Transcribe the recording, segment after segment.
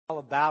all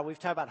about. We've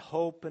talked about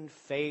hope and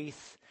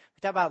faith.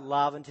 We talked about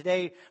love. And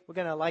today we're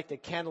going to light the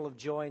candle of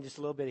joy in just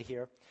a little bit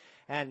here.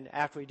 And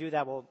after we do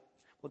that, we'll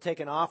take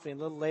an offering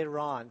a little later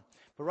on.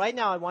 But right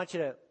now I want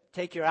you to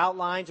take your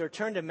outlines or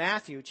turn to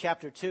Matthew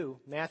chapter 2.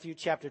 Matthew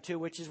chapter 2,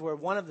 which is where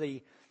one of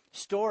the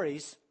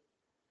stories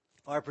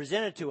are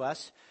presented to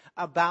us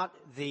about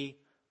the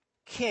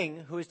king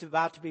who is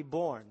about to be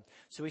born.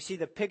 So we see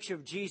the picture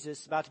of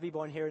Jesus about to be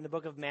born here in the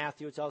book of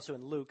Matthew. It's also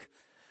in Luke.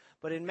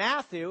 But in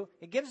Matthew,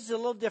 it gives us a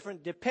little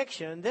different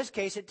depiction. In this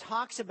case, it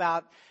talks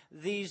about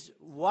these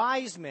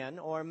wise men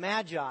or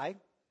magi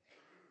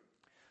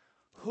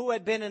who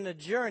had been in a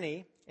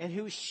journey and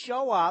who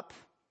show up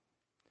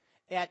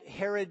at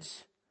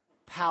Herod's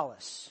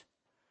palace.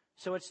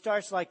 So it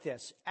starts like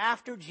this.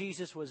 After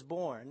Jesus was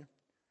born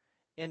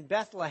in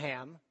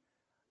Bethlehem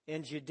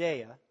in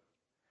Judea,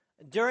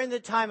 during the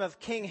time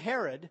of King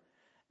Herod,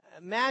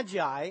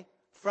 magi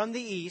from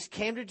the east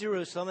came to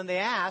Jerusalem and they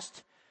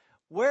asked,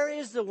 "Where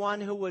is the one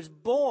who was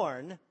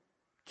born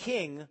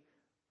King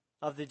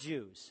of the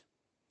Jews?"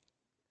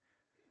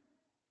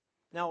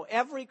 Now,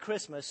 every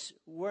Christmas,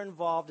 we're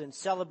involved in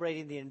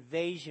celebrating the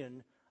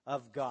invasion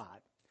of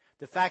God.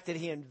 The fact that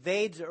he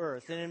invades the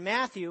earth. And in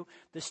Matthew,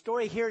 the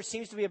story here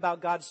seems to be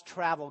about God's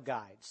travel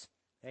guides.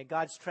 Okay,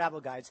 God's travel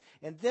guides.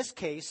 In this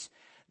case,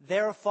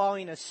 they're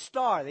following a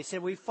star. They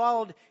said, "We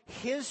followed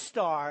his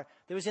star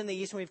that was in the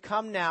east, and we've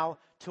come now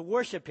to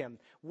worship him.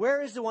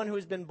 Where is the one who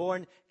has been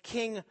born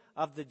King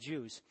of the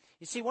Jews?"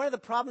 You see, one of the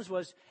problems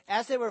was,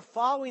 as they were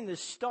following the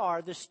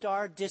star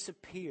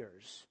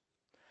disappears.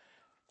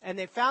 And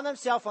they found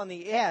themselves on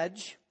the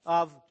edge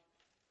of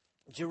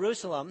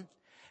Jerusalem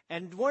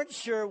and weren't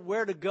sure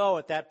where to go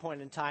at that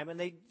point in time. And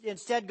they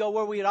instead go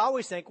where we'd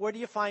always think, where do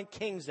you find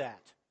kings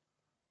at?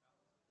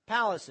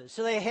 Palaces.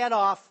 So they head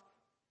off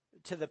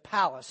to the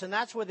palace. And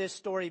that's where this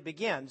story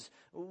begins,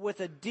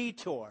 with a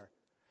detour,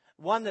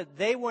 one that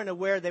they weren't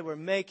aware they were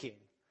making.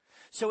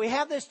 So we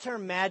have this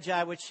term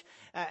magi, which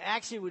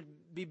actually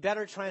would be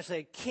better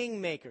translated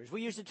kingmakers.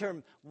 We use the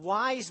term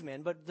wise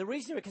men, but the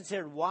reason they're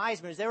considered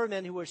wise men is they were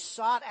men who were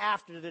sought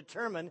after to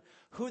determine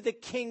who the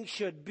king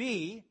should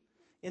be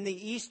in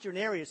the eastern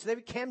area. So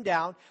they came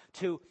down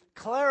to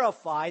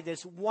clarify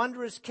this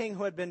wondrous king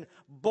who had been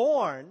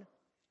born.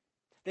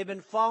 They've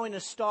been following a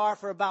star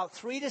for about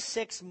 3 to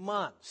 6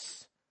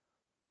 months.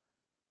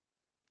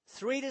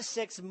 3 to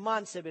 6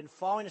 months they've been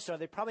following a star.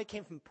 They probably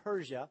came from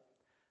Persia.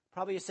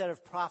 Probably a set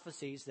of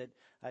prophecies that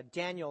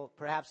Daniel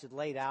perhaps had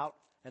laid out,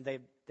 and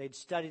they'd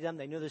studied them.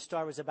 They knew the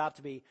star was about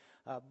to be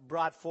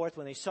brought forth.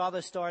 When they saw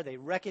the star, they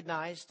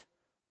recognized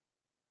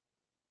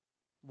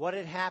what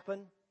had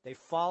happened. They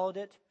followed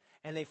it,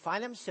 and they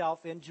find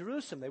themselves in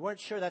Jerusalem. They weren't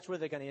sure that's where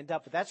they're going to end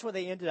up, but that's where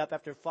they ended up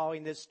after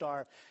following this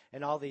star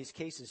in all these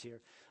cases here.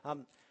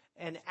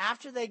 And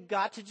after they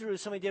got to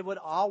Jerusalem, they did what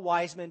all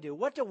wise men do.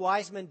 What do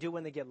wise men do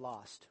when they get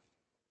lost?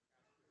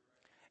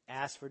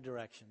 Ask for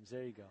directions.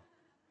 There you go.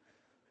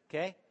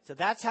 Okay, so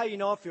that's how you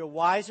know if you're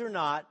wise or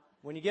not.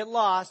 When you get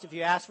lost, if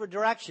you ask for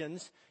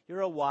directions,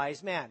 you're a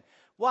wise man.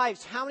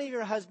 Wives, how many of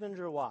your husbands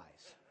are wise?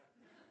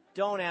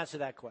 Don't answer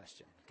that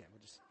question. Okay,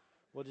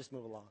 we'll just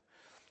move along.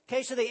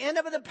 Okay, so they end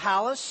up at the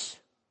palace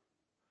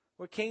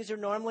where kings are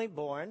normally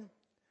born,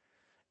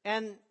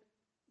 and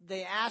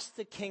they ask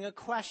the king a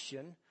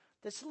question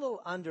that's a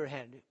little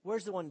underhanded.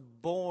 Where's the one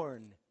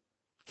born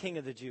King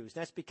of the Jews?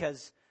 That's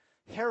because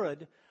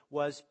Herod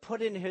was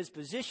put in his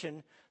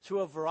position through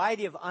a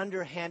variety of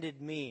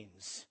underhanded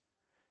means.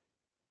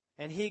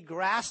 And he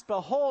grasped a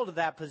hold of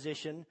that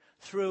position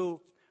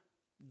through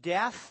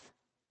death,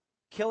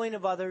 killing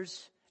of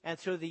others, and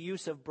through the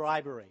use of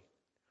bribery.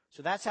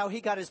 So that's how he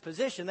got his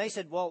position. They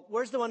said, "Well,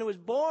 where's the one who was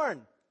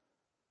born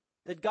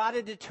that God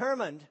had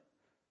determined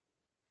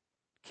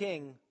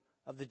King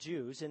of the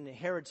Jews?" And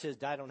Herod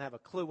says, "I don't have a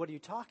clue. What are you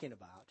talking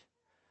about?"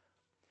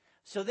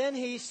 So then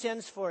he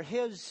sends for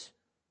his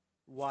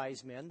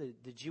wise men,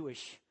 the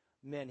Jewish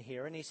men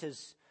here, and he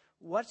says,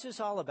 "What's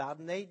this all about?"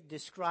 And they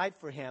describe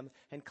for him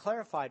and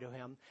clarify to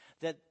him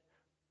that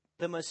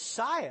the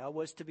Messiah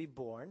was to be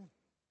born,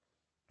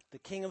 the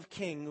King of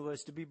Kings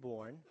was to be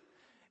born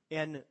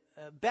in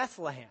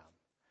Bethlehem,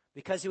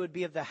 because he would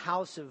be of the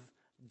house of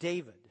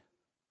David.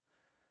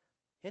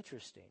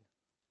 Interesting.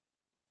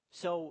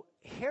 So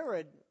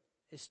Herod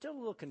is still a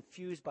little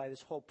confused by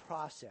this whole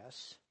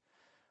process,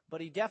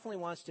 but he definitely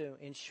wants to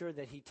ensure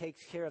that he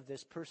takes care of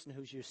this person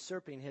who's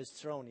usurping his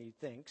throne, he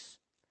thinks.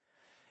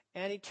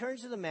 And he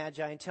turns to the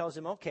Magi and tells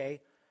them,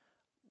 "Okay,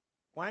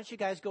 why don't you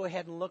guys go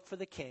ahead and look for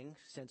the king,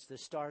 since the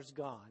star's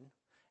gone,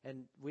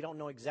 and we don't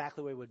know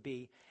exactly where he would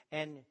be,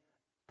 and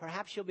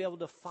perhaps you'll be able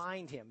to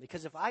find him,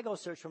 because if I go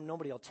search for him,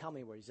 nobody will tell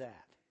me where he's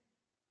at."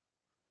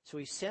 So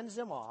he sends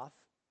them off,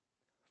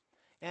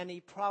 and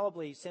he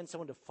probably sends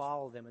someone to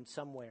follow them in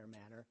some way or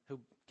manner who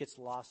gets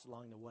lost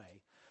along the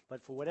way.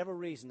 But for whatever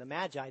reason, the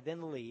Magi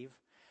then leave.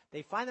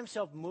 They find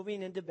themselves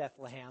moving into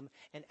Bethlehem.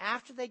 And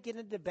after they get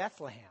into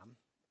Bethlehem,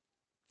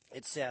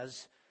 it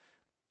says,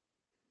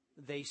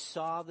 they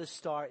saw the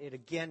star. It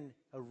again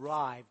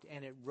arrived,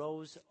 and it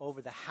rose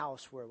over the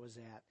house where it was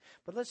at.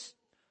 But let's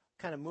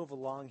kind of move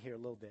along here a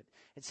little bit.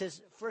 It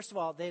says, first of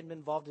all, they had been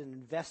involved in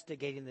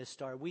investigating this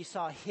star. We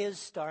saw his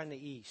star in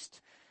the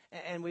east,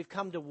 and we've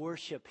come to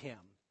worship him.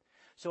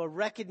 So a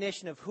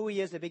recognition of who he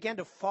is. They began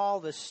to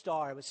follow the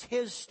star. It was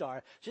his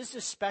star, just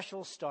a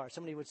special star.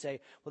 Somebody would say,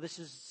 well, this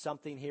is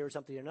something here or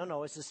something here.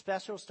 No, it's a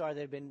special star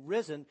that had been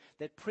risen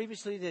that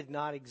previously did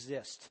not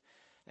exist.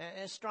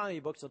 And astronomy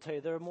books will tell you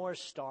there are more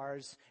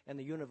stars in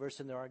the universe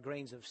than there are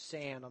grains of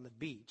sand on the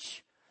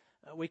beach.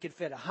 We could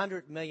fit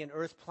 100 million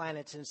Earth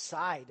planets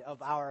inside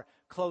of our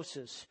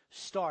closest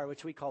star,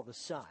 which we call the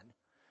sun.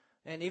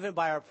 And even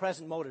by our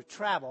present mode of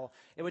travel,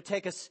 it would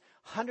take us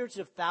hundreds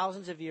of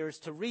thousands of years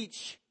to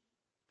reach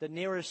the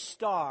nearest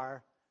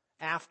star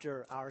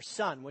after our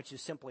sun, which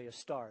is simply a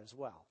star as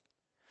well.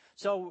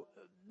 So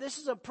this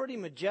is a pretty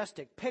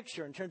majestic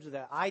picture in terms of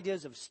the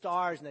ideas of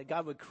stars and that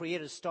God would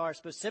create a star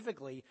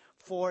specifically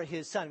for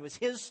his son. It was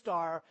his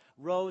star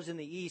rose in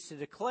the east to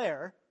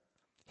declare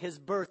his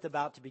birth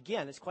about to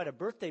begin. It's quite a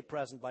birthday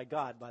present by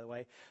God, by the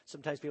way.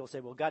 Sometimes people say,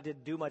 well, God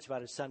didn't do much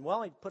about his son.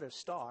 Well, he put a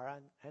star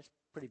on. That's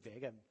pretty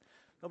big.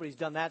 Nobody's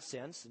done that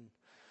since. And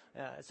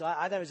so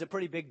I thought it was a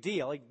pretty big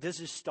deal. Like, this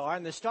is star,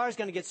 and the star is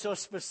going to get so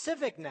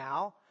specific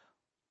now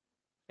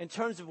in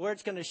terms of where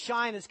it's going to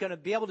shine. It's going to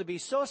be able to be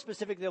so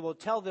specific that it will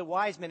tell the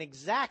wise men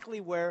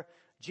exactly where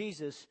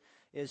Jesus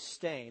is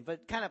staying.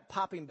 But kind of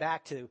popping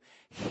back to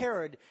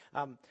Herod,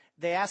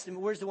 they asked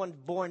him, where's the one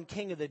born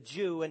king of the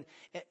Jews?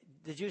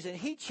 And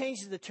he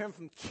changes the term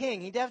from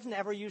king. He doesn't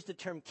ever use the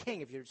term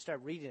king if you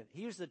start reading it.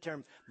 He used the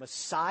term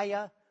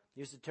Messiah,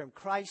 he used the term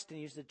Christ, and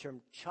he used the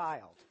term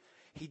child.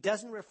 He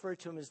doesn't refer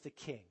to him as the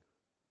king.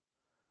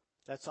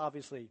 That's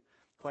obviously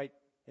quite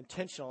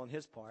intentional on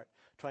his part,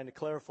 trying to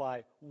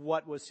clarify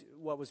what was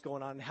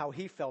going on and how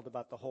he felt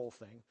about the whole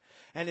thing.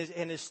 And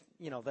his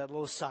that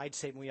little side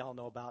statement we all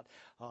know about,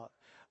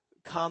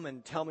 come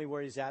and tell me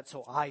where he's at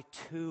so I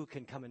too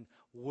can come and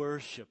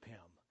worship him.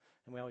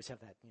 And we always have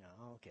that,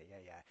 okay,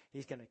 yeah,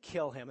 he's going to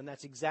kill him. And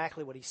that's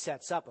exactly what he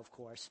sets up, of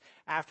course.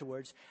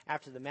 Afterwards,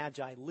 after the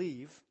Magi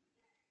leave,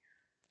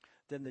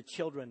 then the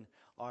children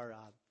are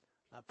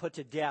put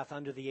to death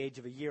under the age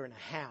of 1.5 years,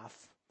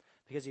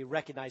 because he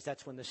recognized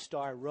that's when the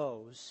star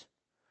rose,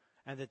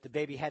 and that the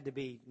baby had to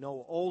be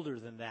no older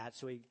than that,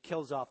 so he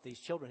kills off these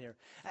children here.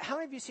 How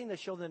many of you seen the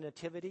show The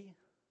Nativity?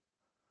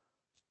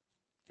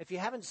 If you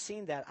haven't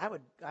seen that,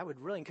 I would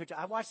really encourage you.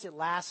 I watched it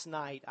last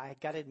night. I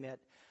got to admit,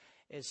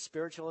 as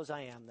spiritual as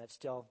I am, that's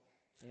still,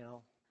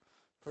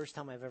 first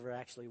time I've ever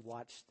actually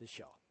watched the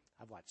show.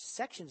 I've watched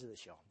sections of the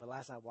show, but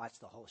last night I watched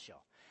the whole show.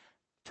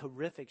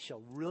 Terrific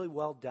show, really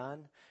well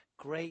done.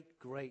 Great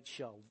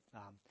show.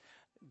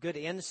 Good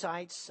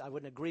insights. I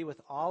wouldn't agree with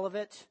all of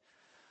it.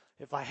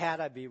 If I had,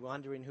 I'd be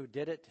wondering who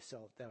did it.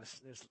 So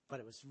but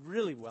it was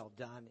really well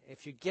done.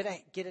 If you get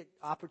an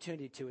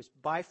opportunity to, it's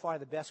by far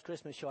the best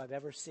Christmas show I've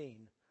ever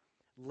seen,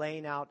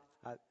 laying out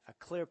a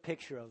clear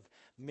picture of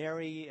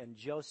Mary and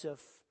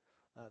Joseph,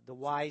 the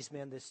wise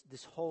men,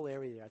 this whole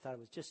area there. I thought it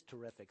was just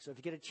terrific. So if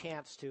you get a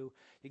chance to,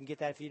 you can get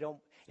that.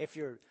 If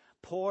you're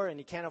poor and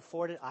you can't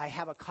afford it, I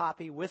have a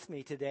copy with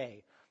me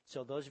today.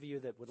 So those of you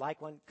that would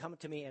like one, come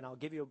to me and I'll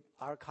give you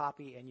our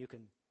copy and you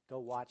can go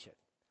watch it.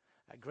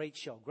 A great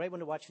show. Great one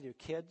to watch with your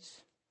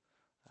kids.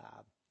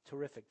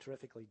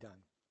 Terrifically done.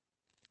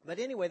 But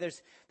anyway,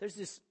 there's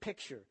this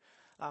picture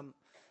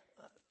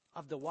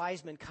of the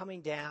wise men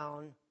coming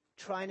down,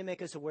 trying to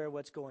make us aware of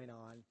what's going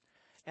on,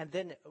 and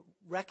then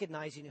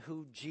recognizing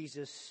who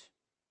Jesus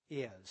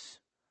is.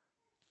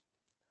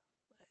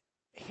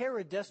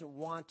 Herod doesn't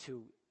want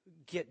to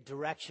get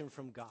direction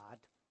from God.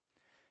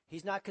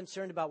 He's not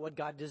concerned about what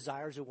God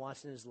desires or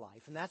wants in his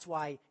life. And that's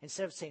why,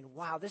 instead of saying,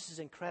 wow, this is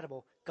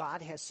incredible,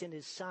 God has sent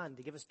his son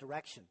to give us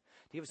direction,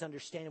 to give us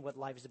understanding of what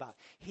life is about.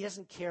 He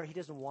doesn't care. He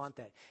doesn't want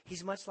that.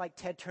 He's much like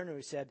Ted Turner,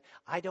 who said,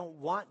 I don't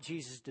want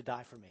Jesus to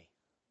die for me.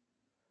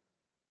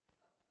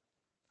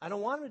 I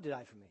don't want him to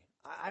die for me.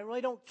 I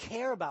really don't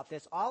care about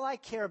this. All I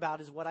care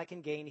about is what I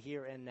can gain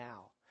here and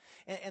now.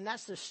 And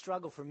that's the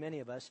struggle for many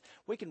of us.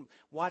 We can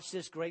watch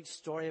this great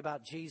story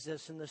about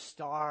Jesus and the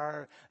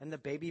star and the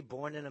baby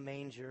born in a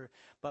manger,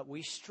 but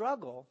we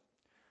struggle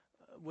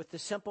with the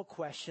simple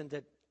question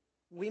that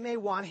we may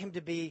want him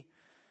to be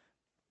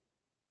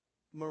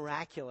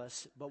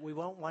miraculous, but we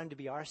won't want him to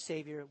be our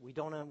Savior. We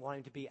don't want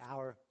him to be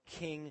our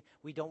King.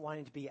 We don't want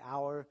him to be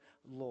our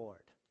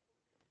Lord.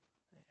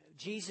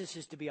 Jesus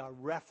is to be our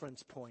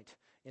reference point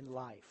in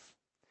life.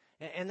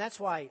 And that's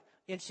why,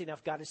 interesting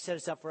enough, God has set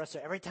us up for us. So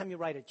every time you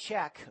write a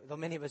check, though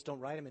many of us don't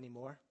write them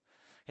anymore,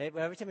 okay,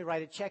 but every time you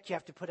write a check, you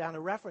have to put down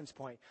a reference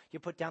point. You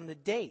put down the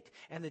date.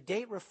 And the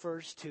date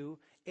refers to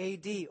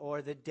AD,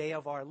 or the day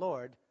of our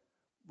Lord,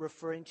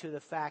 referring to the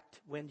fact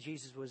when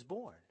Jesus was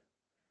born.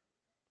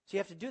 So you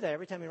have to do that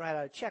every time you write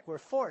out a check. We're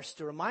forced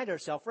to remind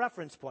ourselves,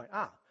 reference point.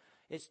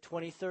 It's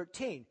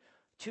 2013.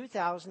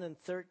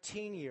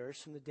 2013 years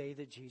from the day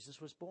that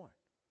Jesus was born.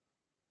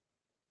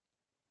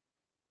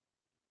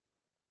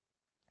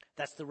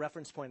 That's the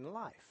reference point in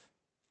life.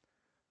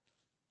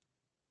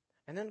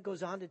 And then it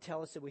goes on to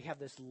tell us that we have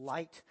this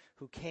light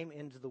who came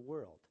into the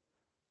world.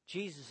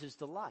 Jesus is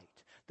the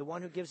light, the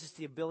one who gives us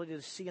the ability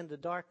to see in the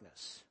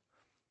darkness,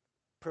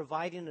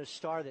 providing a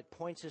star that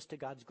points us to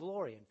God's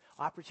glory and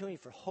opportunity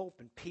for hope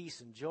and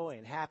peace and joy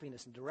and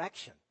happiness and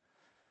direction.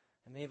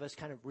 And many of us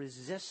kind of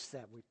resist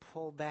that. We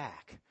pull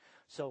back.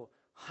 So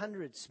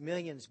hundreds,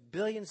 millions,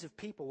 billions of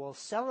people will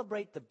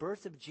celebrate the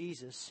birth of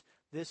Jesus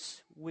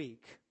this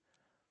week,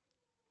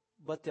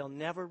 but they'll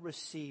never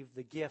receive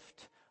the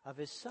gift of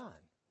his Son.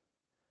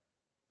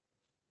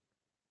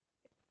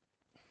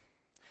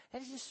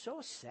 That is just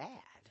so sad,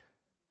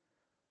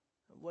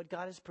 what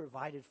God has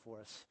provided for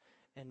us.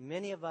 And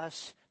many of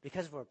us,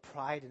 because of our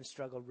pride and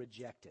struggle,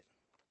 reject it.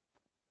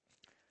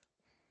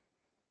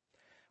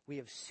 We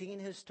have seen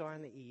his star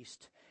in the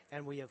east,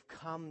 and we have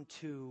come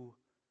to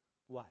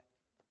what?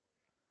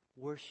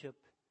 Worship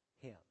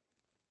him.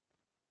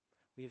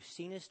 We have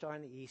seen his star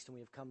in the east, and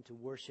we have come to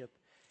worship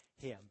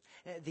him.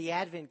 The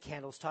Advent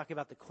candles talk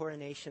about the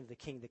coronation of the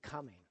King, the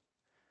coming.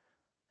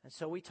 And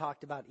so we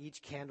talked about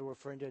each candle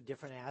referring to a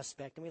different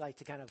aspect, and we like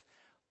to kind of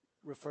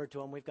refer to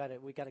them. We've got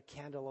a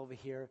candle over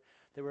here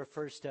that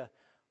refers to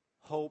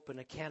hope, and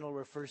a candle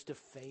refers to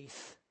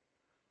faith.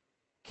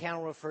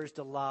 Candle refers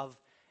to love.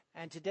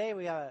 And today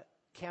we have a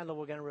candle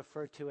we're going to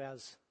refer to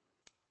as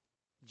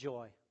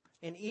joy.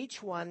 And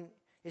each one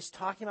is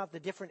talking about the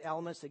different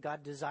elements that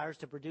God desires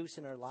to produce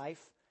in our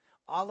life,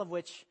 all of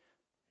which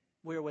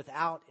we're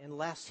without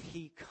unless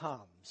he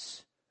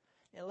comes.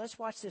 And let's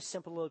watch this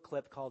simple little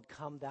clip called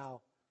Come Thou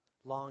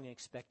Long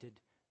Expected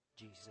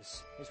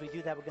Jesus. As we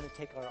do that, we're going to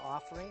take our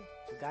offering.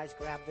 So guys,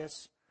 grab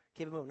this.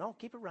 Keep it moving. No,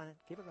 keep it running.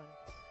 Keep it running.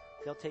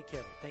 They'll take care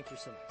of it. Thank you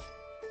so much.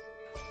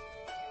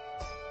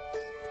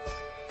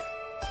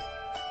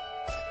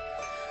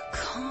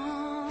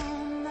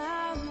 Come,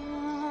 thou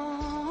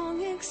long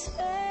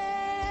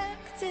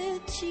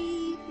expected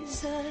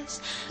Jesus,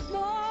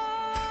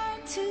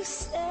 born to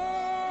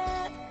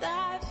set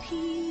thy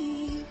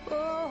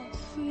people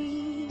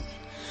free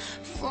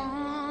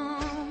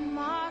from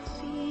our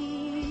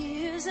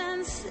fears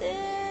and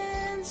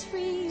sins.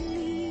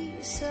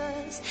 Release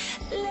us,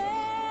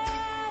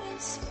 let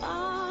us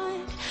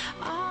find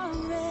our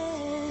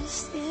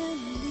rest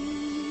in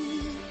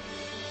thee.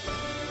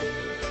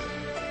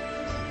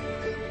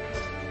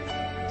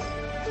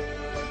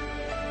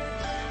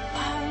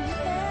 Our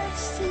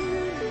rest in thee.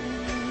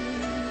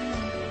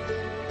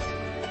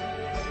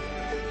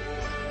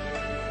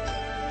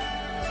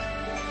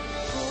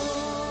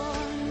 For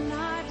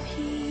my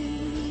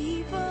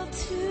people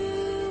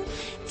to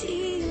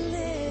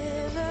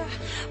deliver,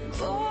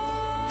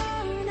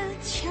 born a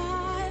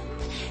child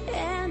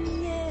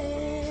and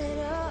yet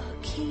a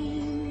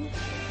king,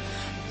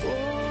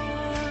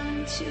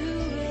 born to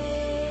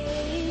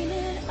reign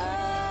in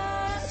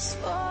us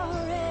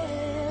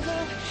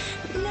forever.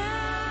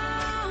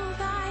 Now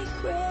thy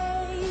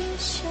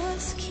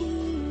gracious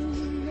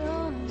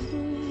kingdom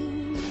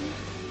bring.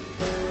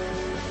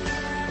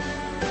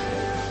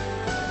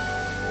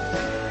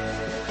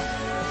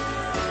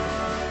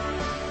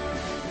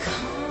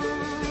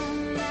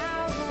 Come,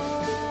 thou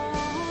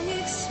long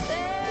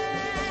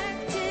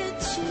expected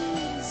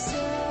Jesus.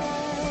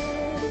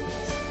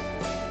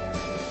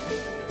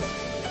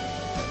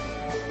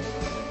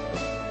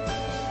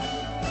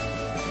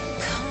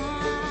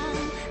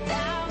 Come,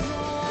 thou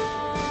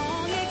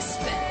long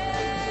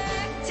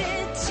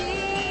expected Jesus.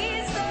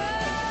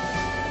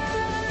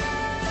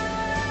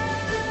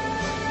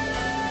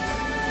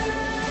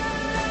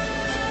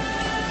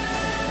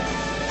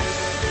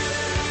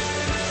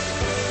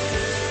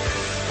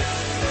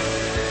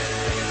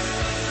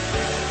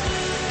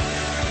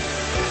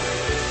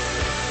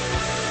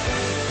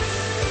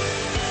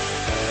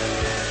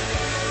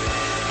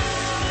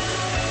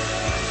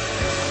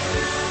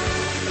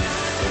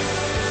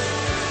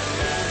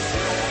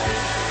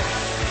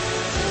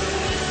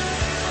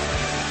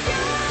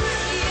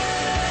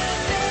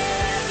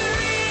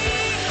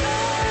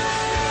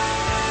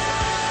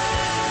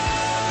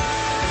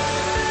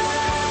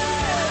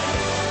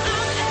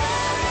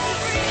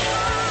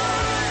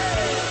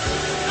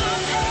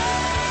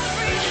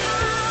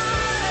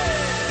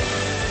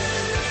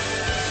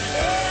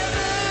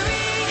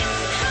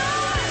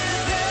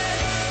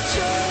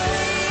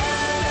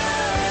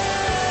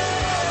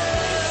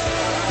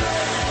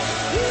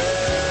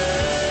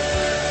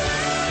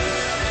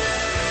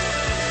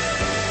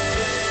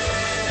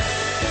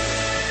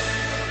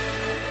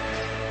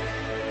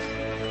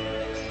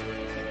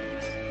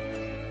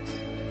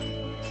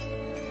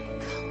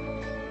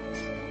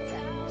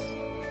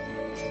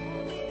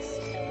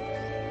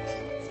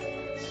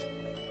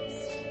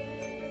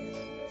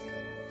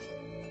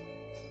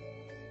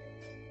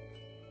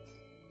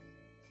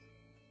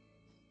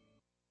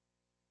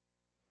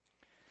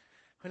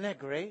 Isn't that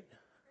great?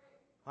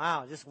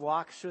 Wow, just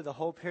walks through the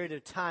whole period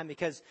of time,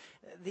 because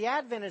the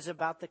Advent is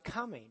about the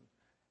coming.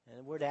 And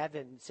the word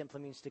Advent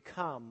simply means to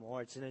come,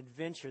 or it's an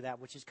adventure, that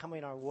which is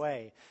coming our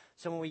way.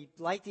 So when we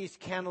light these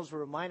candles, we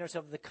remind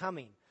ourselves of the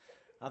coming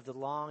of the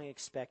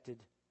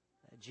long-expected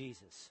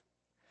Jesus.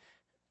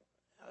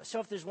 So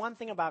if there's one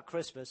thing about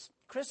Christmas,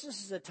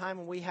 Christmas is a time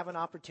when we have an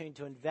opportunity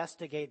to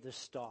investigate the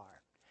star.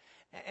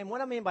 And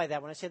what I mean by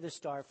that, when I say the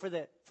star, for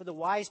the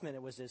wise men,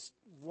 it was this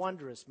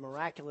wondrous,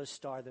 miraculous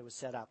star that was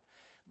set up.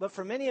 But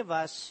for many of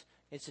us,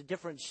 it's a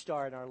different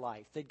star in our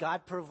life that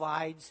God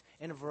provides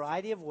in a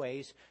variety of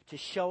ways to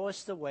show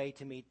us the way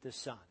to meet the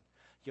sun.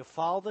 You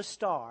follow the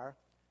star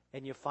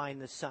and you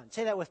find the sun.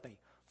 Say that with me.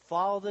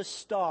 Follow the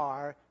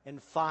star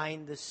and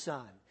find the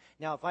sun.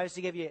 Now, if I was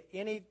to give you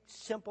any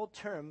simple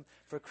term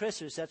for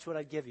Christmas, that's what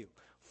I'd give you.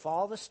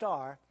 Follow the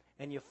star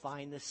and you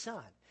find the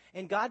sun.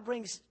 And God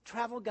brings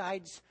travel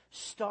guides,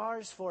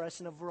 stars for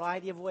us in a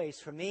variety of ways.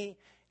 For me,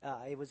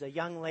 it was a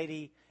young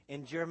lady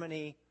in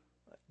Germany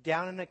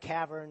down in a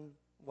cavern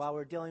while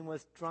we're dealing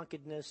with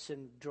drunkenness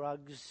and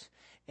drugs,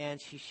 and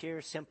she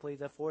shares simply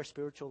the 4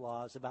 spiritual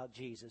laws about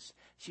Jesus.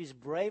 She's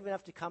brave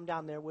enough to come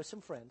down there with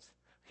some friends,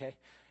 okay,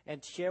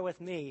 and share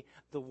with me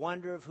the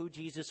wonder of who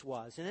Jesus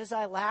was. And as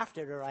I laughed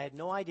at her, I had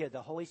no idea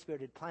the Holy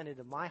Spirit had planted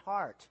in my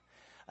heart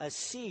a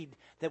seed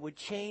that would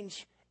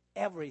change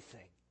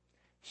everything.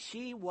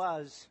 She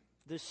was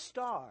the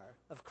star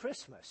of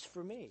Christmas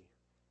for me.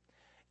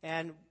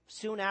 And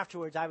soon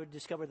afterwards, I would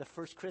discover the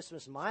first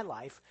Christmas in my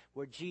life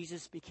where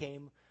Jesus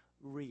became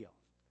real.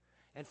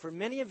 And for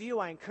many of you,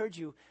 I encourage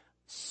you,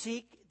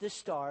 seek the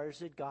stars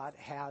that God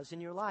has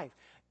in your life.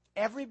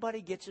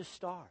 Everybody gets a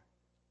star.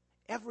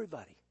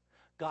 Everybody.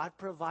 God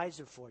provides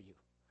it for you,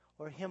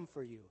 or him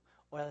for you,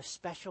 or a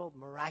special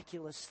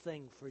miraculous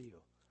thing for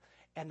you.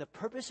 And the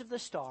purpose of the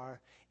star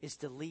is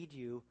to lead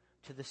you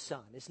to the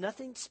sun. It's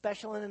nothing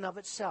special in and of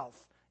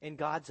itself in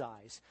God's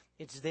eyes.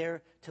 It's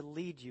there to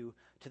lead you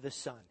to the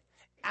sun.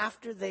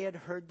 After they had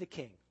heard the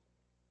king,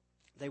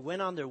 they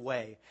went on their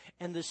way,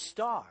 and the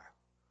star,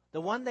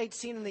 the one they'd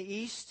seen in the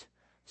east,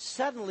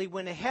 suddenly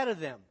went ahead of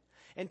them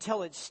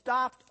until it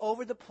stopped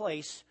over the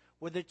place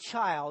where the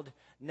child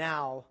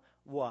now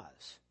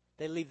was.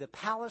 They leave the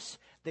palace.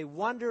 They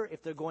wonder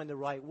if they're going the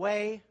right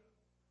way.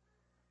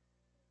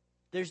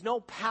 There's no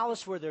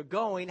palace where they're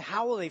going.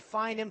 How will they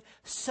find him?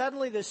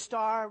 Suddenly the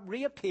star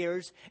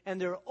reappears, and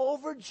they're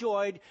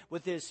overjoyed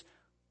with this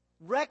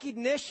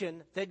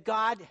recognition that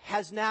God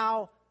has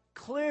now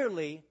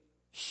clearly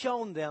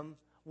shown them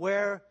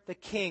where the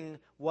king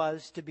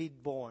was to be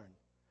born.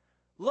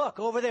 Look,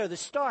 over there, the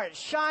star is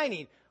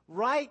shining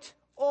right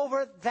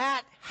over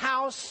that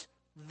house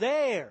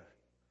there.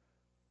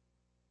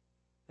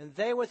 And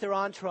they, with their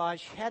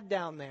entourage, head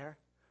down there,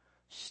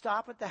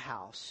 stop at the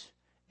house,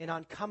 and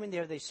on coming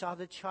there, they saw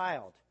the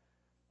child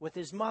with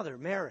his mother,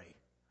 Mary.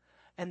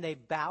 And they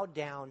bowed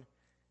down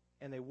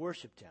and they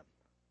worshiped him.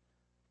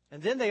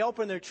 And then they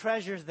opened their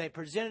treasures and they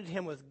presented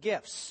him with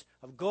gifts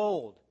of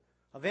gold,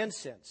 of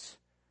incense,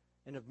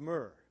 and of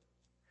myrrh.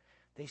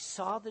 They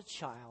saw the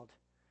child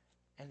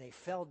and they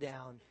fell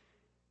down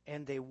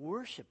and they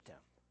worshiped him.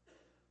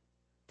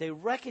 They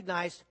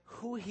recognized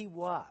who he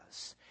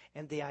was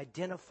and they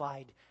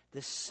identified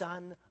the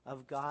Son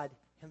of God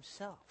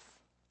himself.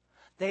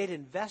 They had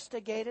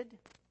investigated.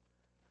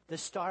 The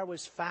star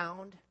was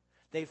found.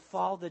 They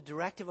followed the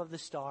directive of the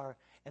star,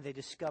 and they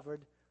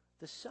discovered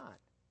the sun.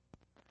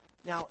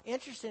 Now,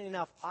 interesting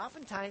enough,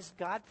 oftentimes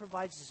God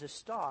provides us a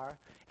star,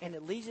 and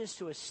it leads us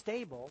to a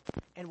stable,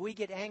 and we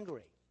get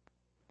angry.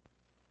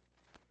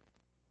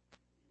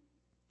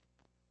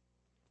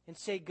 And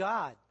say,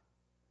 God,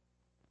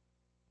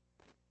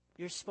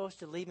 you're supposed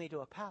to lead me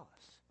to a palace.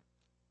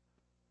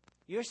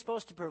 You're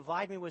supposed to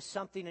provide me with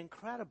something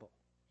incredible.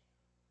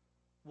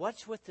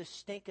 What's with the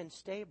stinking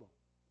stable?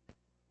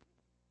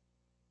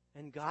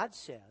 And God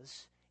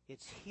says,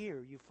 it's here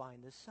you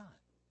find the sun.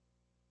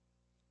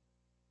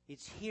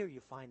 It's here you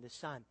find the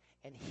sun.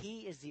 And he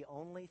is the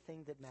only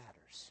thing that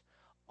matters.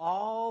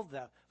 All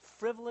the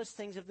frivolous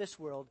things of this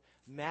world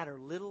matter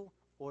little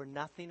or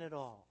nothing at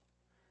all.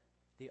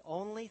 The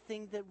only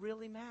thing that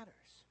really matters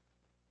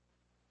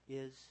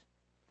is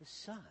the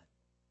sun.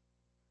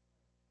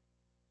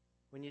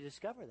 When you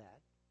discover that,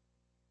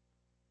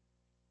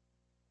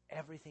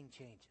 everything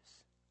changes.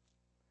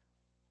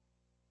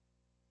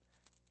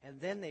 And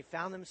then they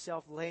found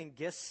themselves laying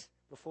gifts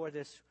before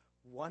this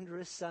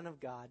wondrous Son of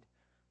God,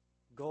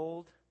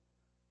 gold,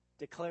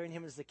 declaring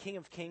him as the King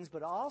of Kings,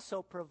 but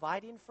also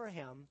providing for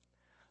him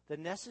the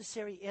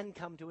necessary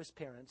income to his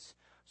parents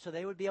so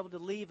they would be able to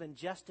leave in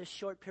just a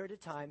short period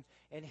of time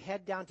and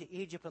head down to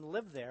Egypt and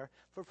live there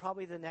for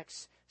probably the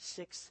next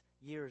 6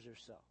 years or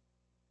so.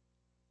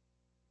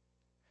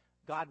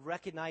 God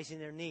recognizing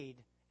their need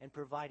and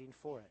providing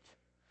for it.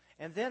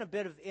 And then a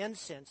bit of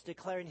incense,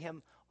 declaring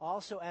him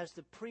also as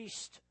the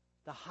priest,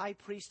 the high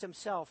priest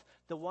himself,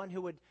 the one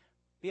who would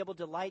be able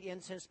to light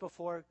incense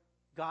before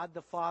God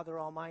the Father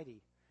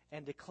Almighty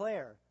and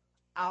declare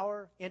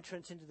our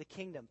entrance into the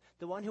kingdom,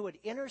 the one who would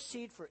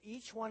intercede for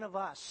each one of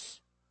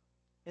us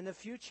in the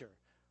future,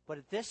 but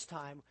at this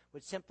time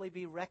would simply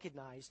be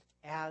recognized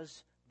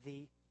as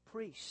the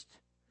priest.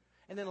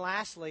 And then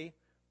lastly,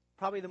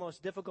 probably the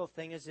most difficult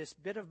thing is this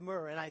bit of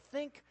myrrh. And I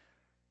think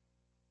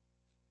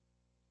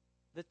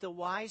that the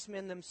wise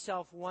men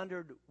themselves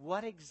wondered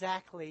what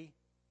exactly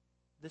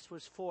this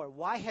was for.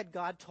 Why had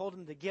God told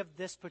them to give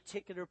this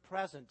particular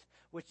present,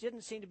 which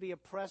didn't seem to be a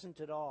present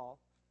at all?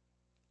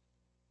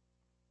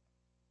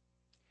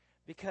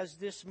 because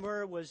this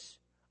myrrh was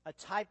a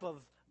type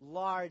of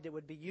lard that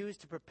would be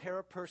used to prepare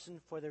a person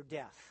for their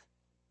death.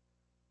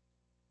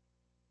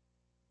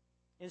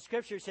 In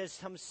Scripture, it says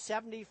some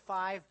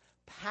 75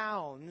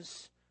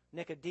 pounds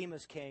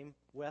Nicodemus came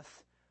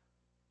with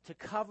to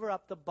cover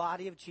up the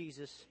body of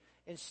Jesus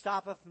and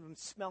stop it from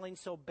smelling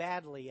so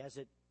badly as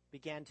it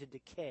began to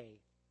decay.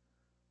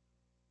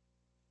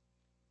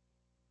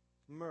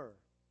 Myrrh,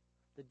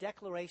 the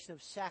declaration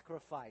of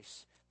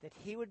sacrifice, that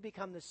he would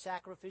become the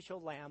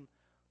sacrificial lamb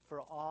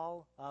for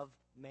all of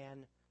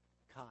mankind.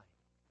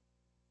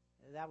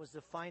 And that was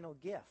the final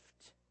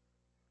gift.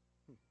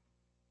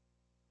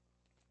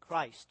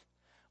 Christ,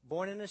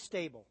 born in a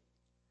stable.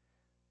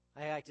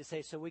 I like to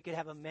say, so we could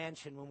have a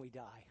mansion when we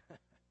die.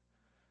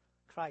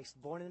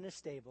 Christ, born in a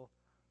stable,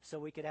 so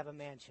we could have a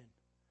mansion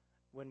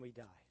when we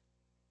die.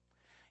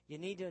 You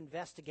need to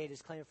investigate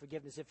his claim of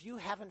forgiveness. If you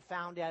haven't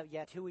found out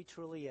yet who he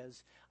truly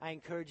is, I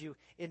encourage you,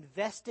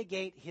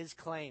 investigate his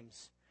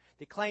claims.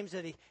 The claims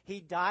that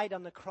he died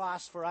on the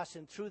cross for us,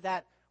 and through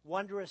that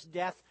wondrous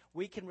death,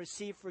 we can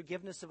receive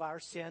forgiveness of our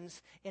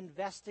sins.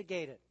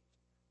 Investigate it.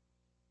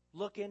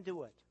 Look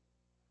into it.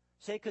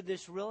 Say, could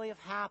this really have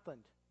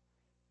happened?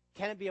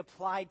 Can it be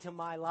applied to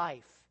my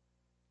life?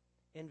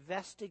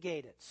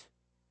 Investigate it.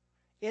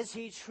 Is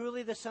he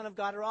truly the Son of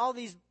God? Are all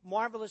these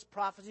marvelous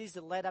prophecies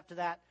that led up to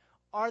that,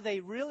 are they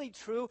really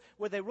true?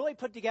 Were they really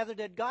put together?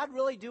 Did God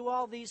really do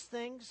all these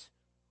things?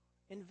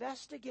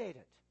 Investigate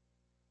it.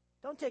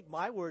 Don't take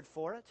my word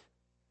for it.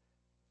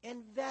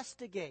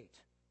 Investigate.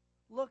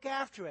 Look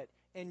after it.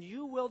 And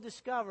you will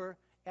discover,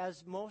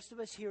 as most of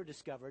us here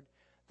discovered,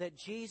 that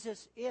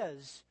Jesus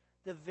is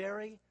the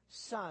very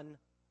Son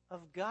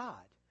of God.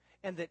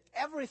 And that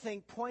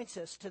everything points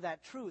us to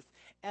that truth.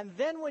 And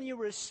then when you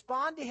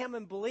respond to him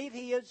and believe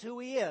he is who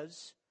he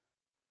is,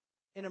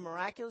 in a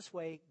miraculous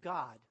way,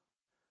 God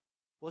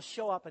will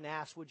show up and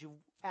ask, would you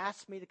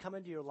ask me to come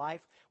into your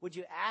life? Would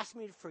you ask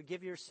me to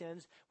forgive your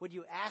sins? Would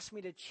you ask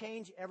me to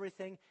change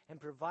everything and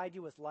provide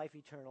you with life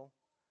eternal?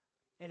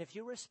 And if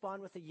you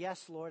respond with a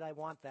yes, Lord, I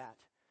want that,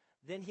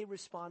 then he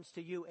responds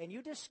to you. And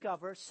you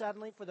discover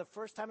suddenly, for the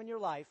first time in your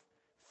life,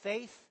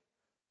 faith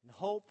and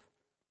hope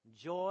and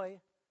joy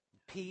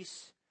and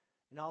peace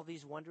and all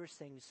these wondrous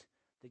things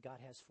that God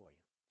has for you.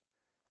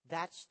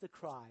 That's the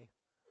cry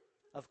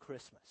of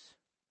Christmas.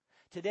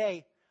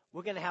 Today,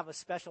 we're going to have a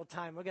special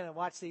time. We're going to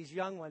watch these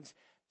young ones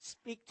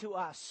speak to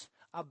us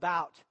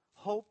about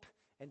hope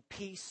and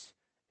peace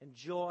and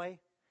joy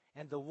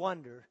and the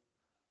wonder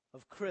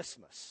of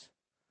Christmas.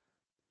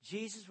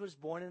 Jesus was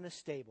born in a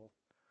stable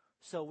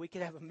so we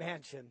could have a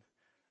mansion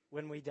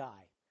when we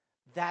die.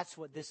 That's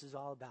what this is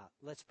all about.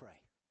 Let's pray.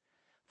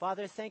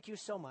 Father, thank you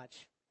so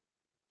much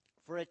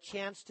for a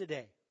chance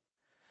today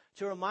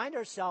to remind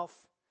ourselves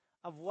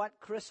of what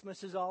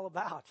Christmas is all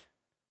about.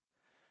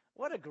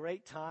 What a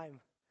great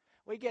time.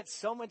 We get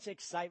so much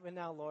excitement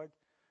now, Lord.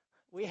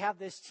 We have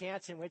this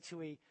chance in which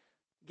we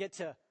get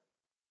to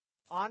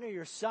honor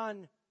your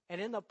Son,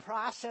 and in the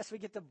process, we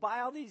get to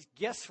buy all these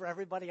gifts for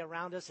everybody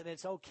around us, and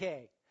it's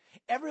okay.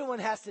 Everyone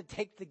has to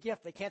take the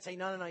gift. They can't say,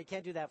 no, you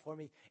can't do that for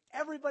me.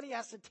 Everybody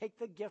has to take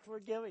the gift we're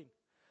giving.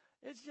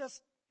 It's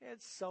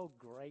so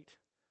great.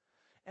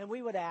 And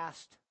we would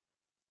ask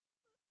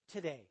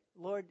today,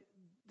 Lord,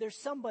 there's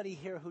somebody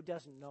here who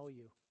doesn't know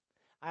you.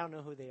 I don't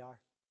know who they are.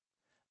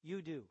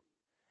 You do.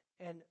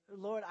 And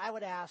Lord, I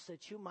would ask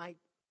that you might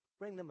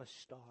bring them a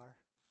star.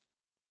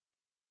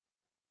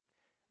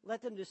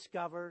 Let them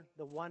discover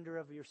the wonder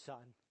of your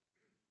Son,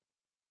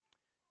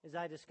 as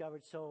I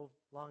discovered so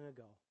long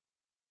ago.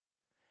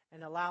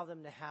 And allow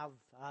them to have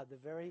the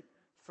very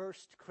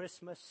first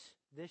Christmas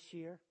this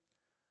year,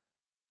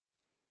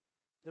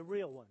 the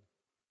real one,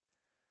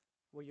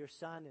 where your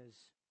Son is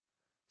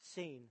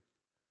seen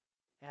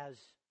as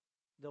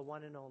the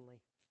one and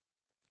only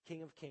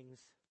King of Kings,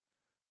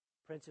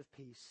 Prince of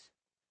Peace,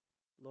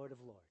 Lord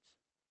of Lords.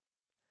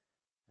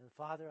 And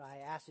Father, I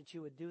ask that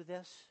you would do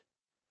this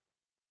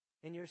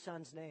in your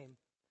Son's name.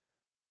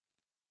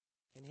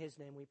 In his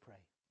name we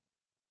pray.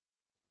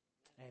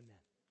 Amen.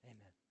 Amen.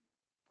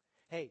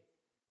 Hey,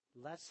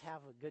 let's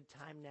have a good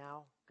time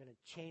now. Going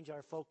to change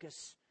our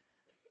focus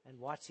and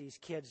watch these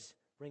kids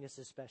bring us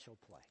a special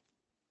play.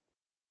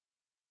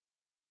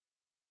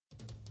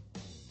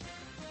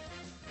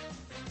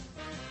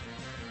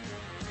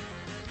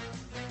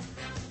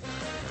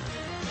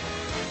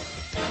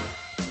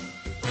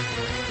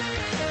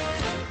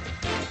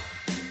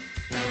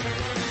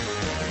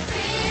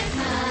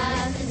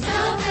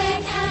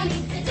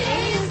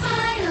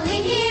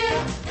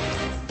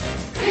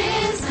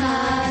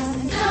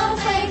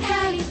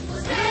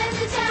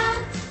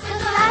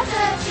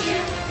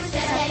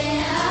 Stepping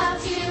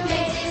up to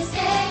make this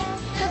day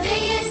the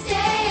biggest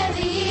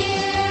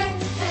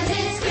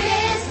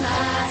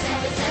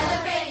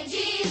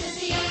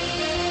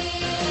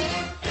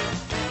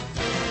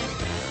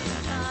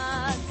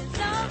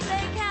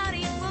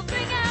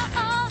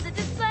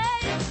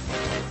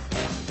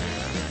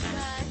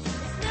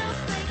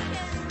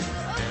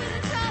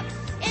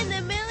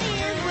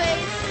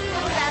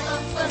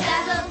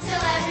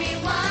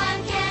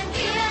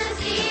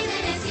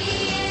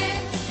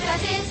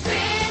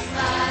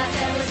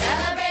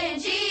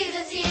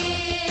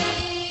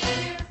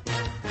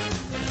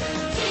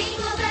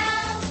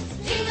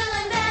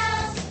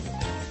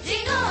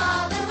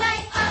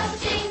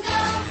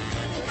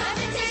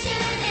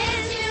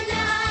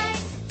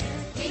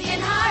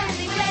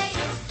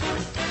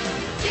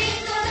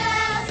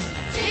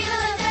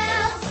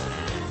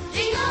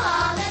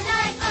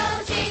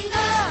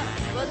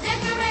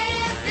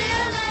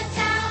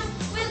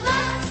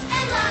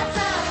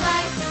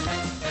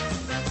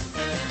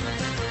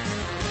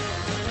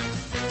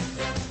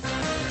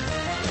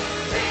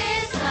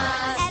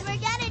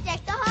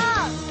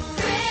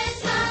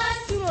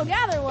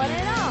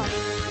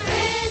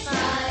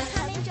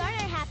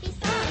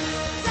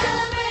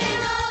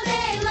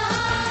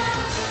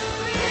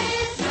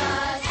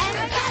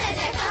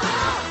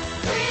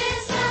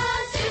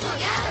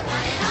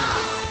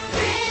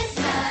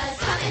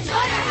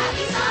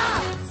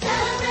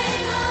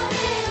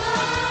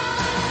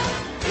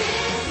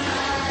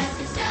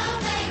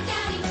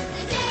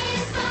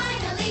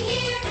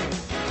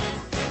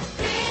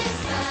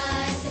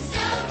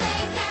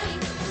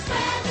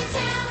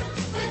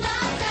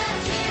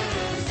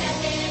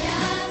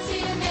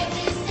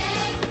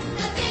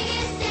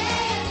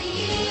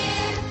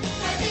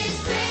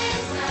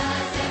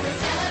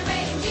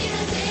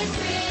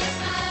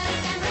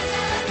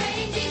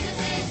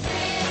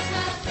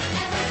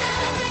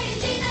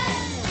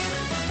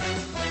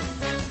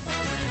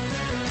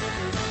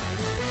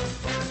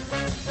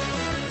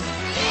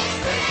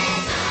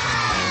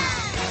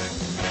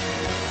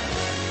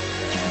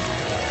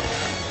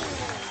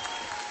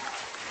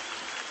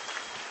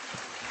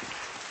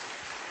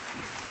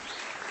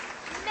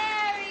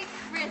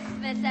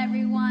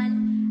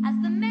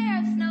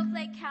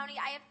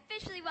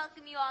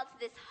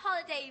this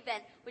holiday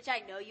event, which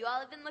I know you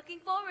all have been looking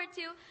forward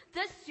to,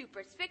 the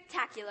super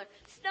spectacular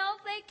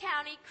Snowflake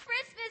County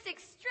Christmas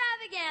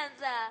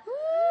Extravaganza.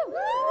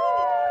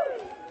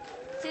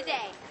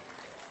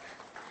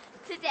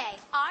 Today,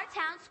 our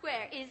town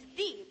square is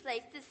the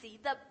place to see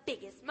the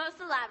biggest, most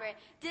elaborate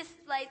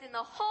displays in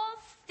the whole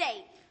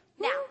state.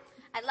 Now,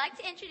 I'd like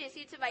to introduce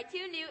you to my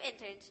two new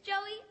interns,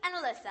 Joey and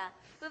Alyssa,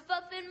 who have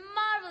both been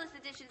marvelous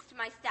additions to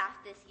my staff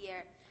this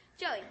year.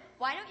 Joey,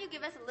 why don't you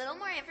give us a little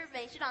more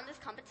information on this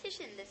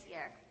competition this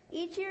year?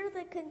 Each year,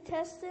 the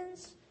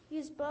contestants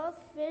use both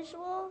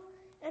visual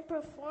and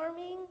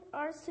performing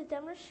arts to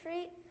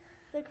demonstrate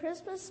the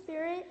Christmas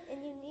spirit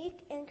in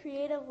unique and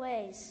creative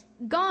ways.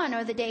 Gone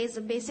are the days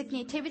of basic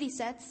nativity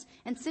sets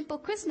and simple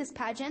Christmas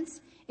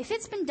pageants. If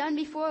it's been done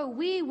before,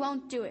 we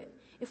won't do it.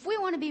 If we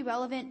want to be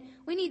relevant,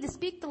 we need to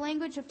speak the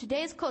language of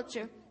today's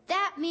culture.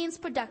 That means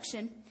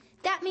production.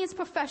 That means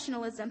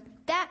professionalism.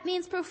 That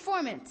means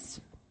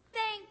performance.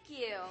 Thank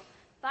you.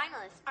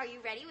 Finalists, are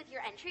you ready with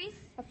your entries?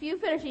 A few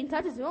finishing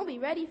touches and we'll be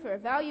ready for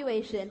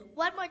evaluation.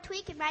 One more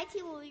tweak and my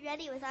team will be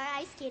ready with our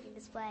ice skating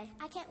display.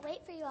 I can't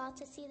wait for you all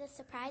to see the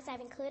surprise I've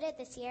included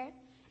this year.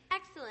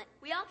 Excellent.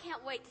 We all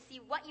can't wait to see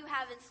what you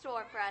have in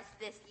store for us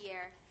this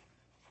year.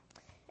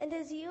 And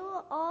as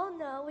you all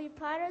know, we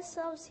pride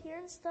ourselves here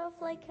in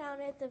Snowflake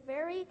County at the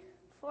very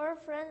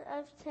forefront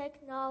of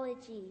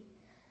technology.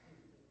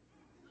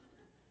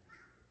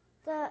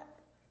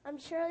 I'm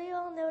sure you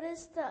all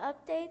noticed the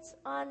updates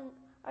on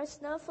our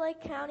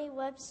Snowflake County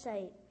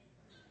website.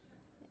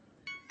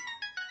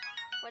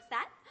 What's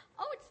that?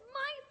 Oh, it's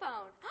my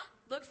phone.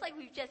 Looks like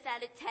we've just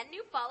added 10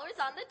 new followers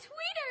on the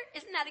Twitter.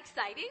 Isn't that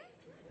exciting?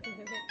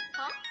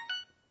 Huh?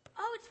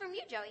 Oh, it's from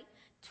you, Joey.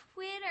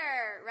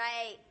 Twitter,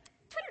 right.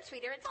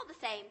 Twitter, it's all the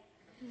same.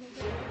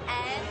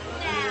 And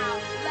now,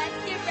 let's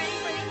get ready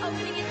for the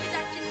opening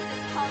introduction to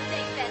this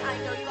holiday event I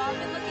know you all have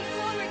been looking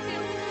forward to,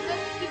 the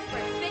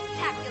super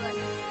spectacular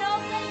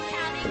Snowflake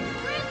County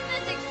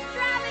Christmas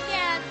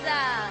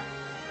Extravaganza.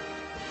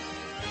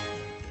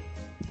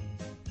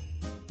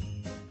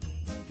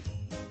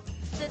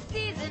 The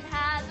season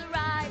has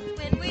arrived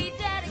when we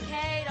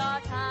dedicate our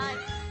time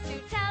to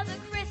tell the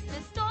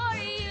Christmas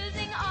story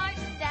using art,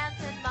 dance,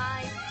 and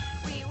mind.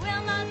 We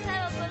will not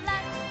settle for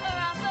less or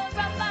offer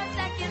up our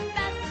second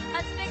best,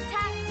 a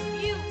spectacular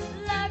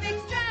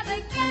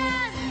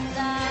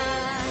extravaganza.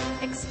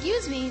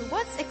 Excuse me,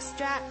 what's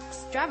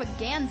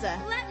extravaganza?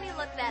 Let me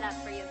look that up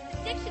for you. The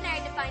dictionary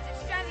defines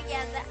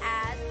extravaganza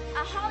as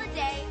a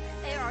holiday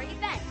or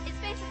event. It's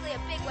basically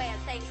a big way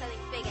of saying something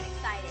big and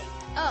exciting.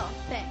 Oh,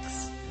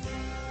 thanks.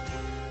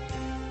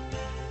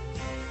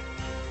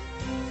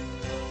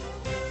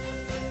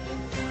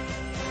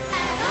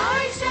 At our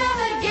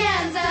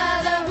extravaganza,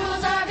 the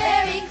rules are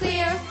very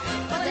clear.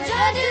 What the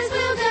judges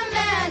will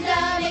demand,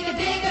 make it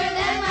bigger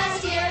than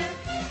last year.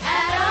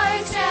 At our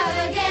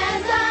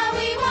extravaganza,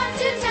 we want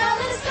to tell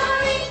the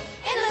story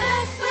in the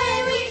best way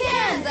we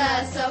can.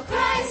 So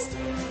Christ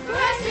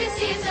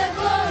receives the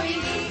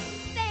glory.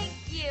 Thank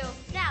you.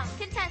 Now,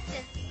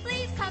 contestants,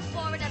 please come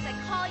forward as I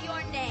call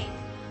your name.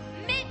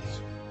 Mitch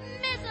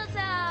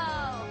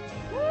Mistletoe.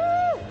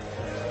 Woo!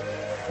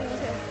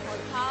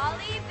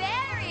 Holly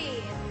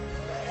Berry.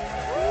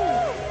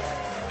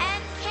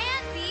 And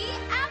Candy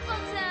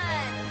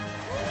Appleton.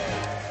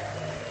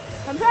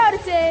 I'm proud to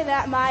say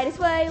that my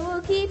display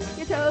will keep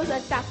your toes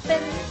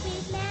a-tapping.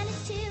 We've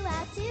managed to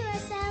outdo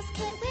ourselves,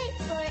 can't wait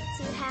for it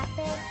to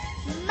happen.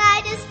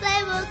 My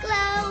display will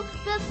glow,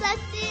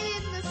 reflecting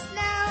in the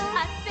snow.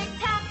 A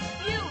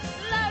spectacular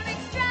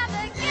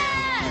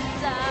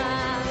extravaganza.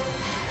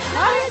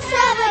 Our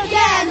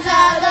extravaganza,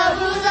 the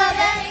rules are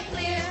very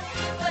clear.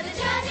 What the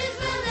judges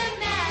will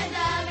demand,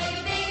 make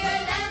it bigger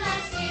than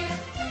last year.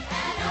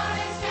 At our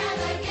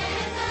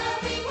extravaganza,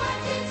 we want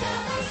to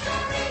tell the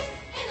story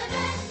in the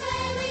best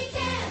way we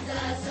can.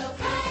 So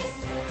Christ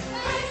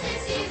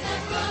receives the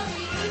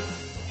glory.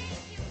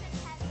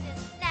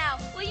 Now,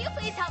 will you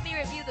please help me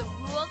review the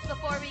rules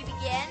before we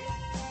begin?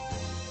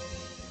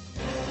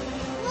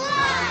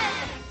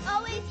 1.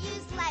 Always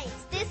use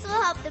lights. This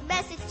will help the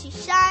message to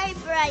shine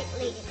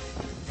brightly.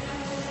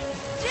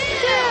 2.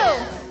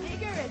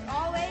 Bigger is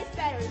always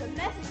better. The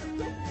message of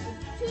Christmas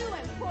is too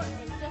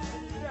important just to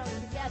be thrown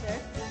together.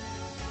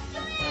 3.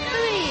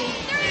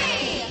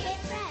 Keep it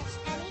fresh.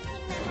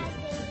 Anything that has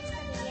been used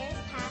from the years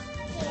past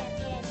can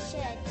and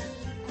should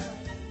be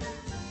avoided.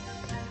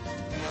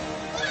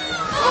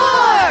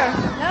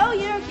 4. Know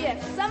your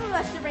gift. Some of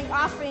us should bring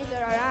offerings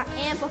that are not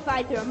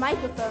amplified through a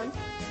microphone.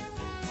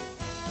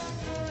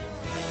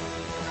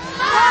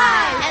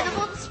 5.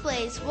 Edible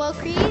displays, while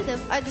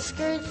creative, are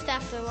discouraged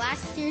after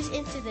last year's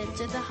incident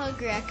with the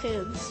hungry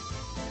raccoons.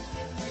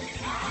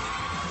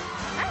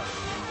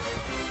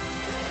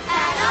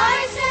 At our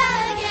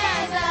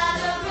extravaganza,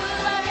 the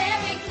rules are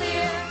very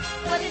clear.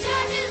 What the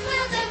judges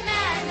will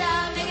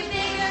demand, make it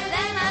bigger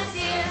than last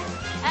year.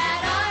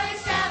 At our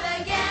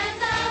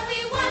extravaganza,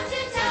 we want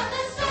to tell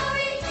the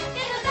story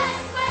in the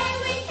best way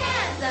we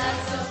can.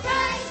 So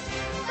Christ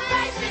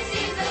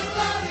receives the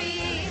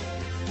glory.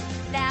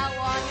 Now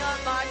on your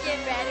mark, get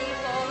ready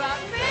for our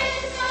Christmas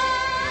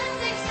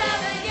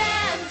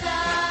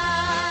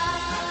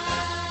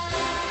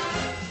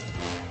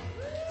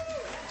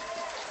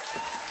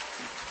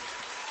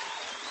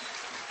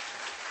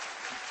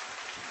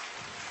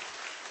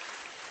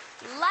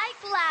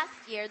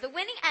the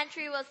winning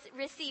entry will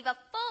receive a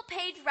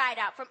full-page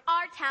write-out from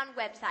our town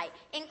website,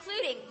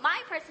 including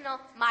my personal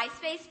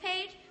MySpace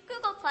page,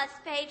 Google Plus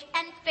page,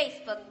 and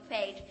Facebook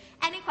page.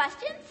 Any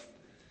questions?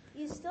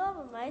 You still have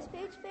a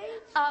MySpace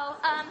page?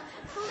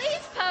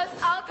 Please post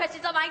all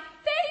questions on my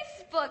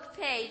Facebook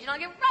page, and I'll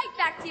get right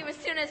back to you as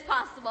soon as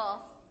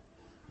possible.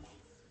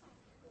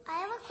 I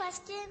have a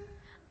question.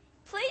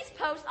 Please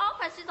post all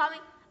questions on me.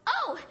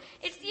 Oh,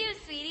 it's you,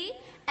 sweetie.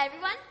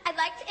 Everyone, I'd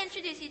like to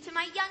introduce you to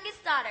my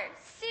youngest daughter,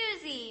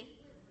 Susie,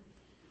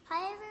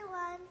 Hi,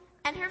 everyone.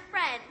 and her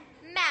friend,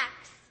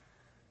 Max.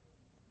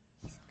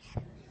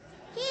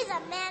 He's a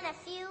man of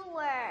few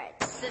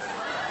words.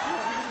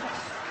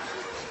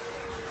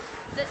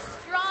 The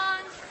strong,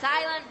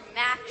 silent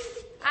Max.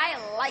 I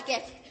like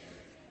it.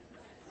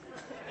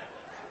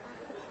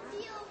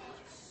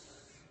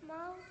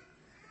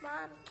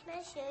 Mom, can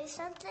I show you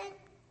something?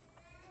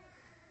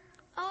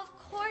 Oh,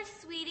 of course,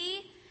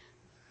 sweetie.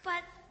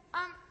 But,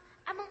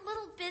 I'm a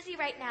little busy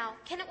right now.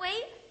 Can it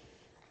wait?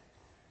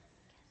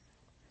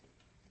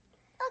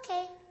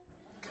 Okay.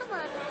 Come on,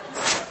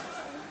 Max.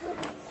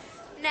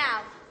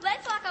 Now,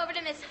 let's walk over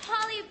to Miss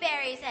Holly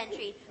Berry's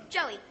entry.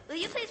 Joey, will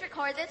you please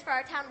record this for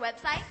our town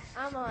website?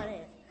 I'm on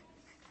it.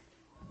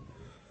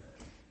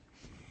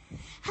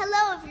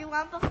 Hello,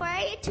 everyone. Before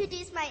I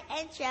introduce my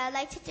entry, I'd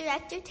like to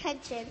direct your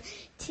attention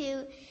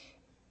to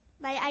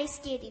my ice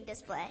skating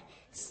display.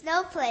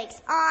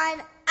 Snowflakes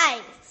on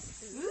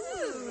ice.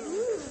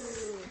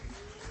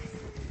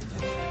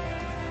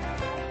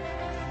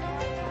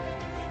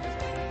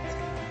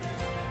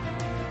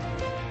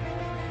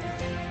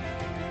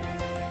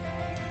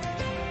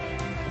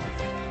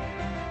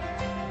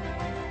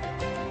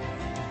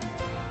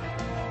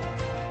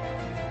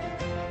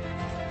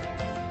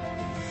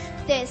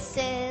 This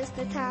is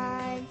the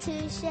time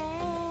to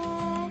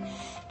share,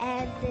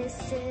 and this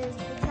is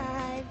the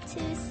time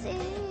to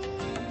sing,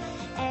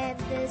 and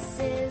this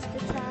is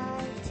the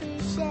time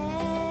to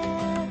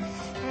share,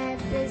 and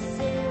this is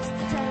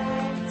the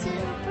time to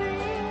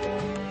bring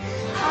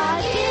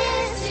our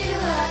gifts to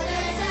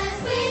others as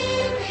we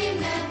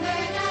remember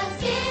God's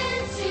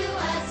gifts to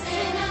us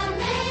in a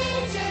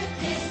manger.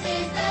 This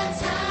is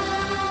the time.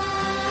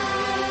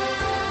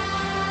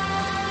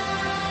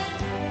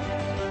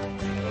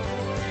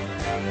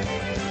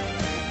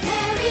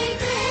 Merry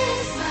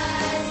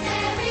Christmas,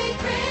 Merry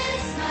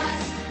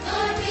Christmas.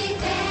 Lord, we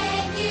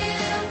thank you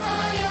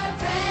for your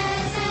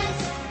presence.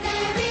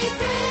 Merry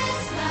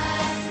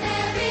Christmas,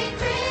 Merry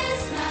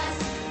Christmas.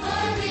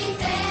 Lord, we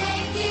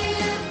thank you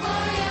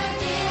for your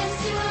gifts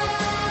to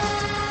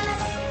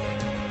us.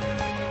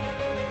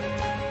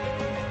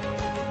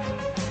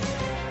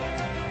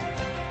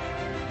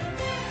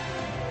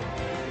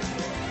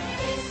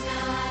 It's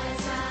not a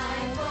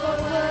time for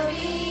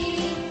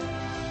worry.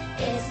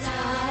 It's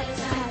not a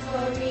time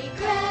for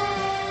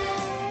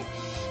regret.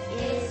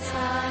 It's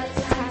not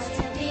a time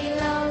to be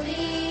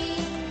lonely.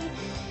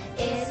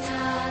 It's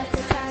not a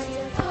time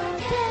to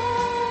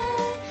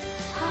forget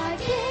our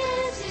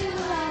gifts to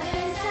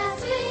others as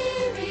we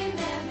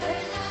remember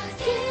God's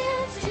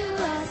gifts to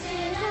us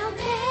in our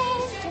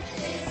manger.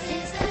 This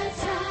is the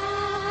time.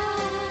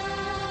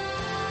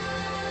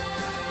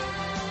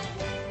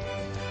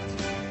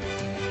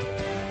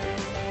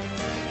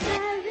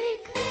 Merry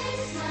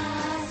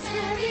Christmas,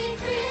 Merry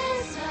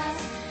Christmas.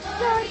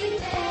 Lord, we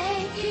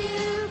thank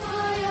you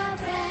for your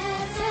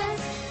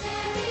presence.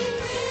 Merry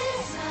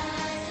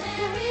Christmas,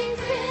 Merry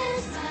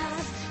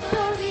Christmas.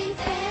 Lord, we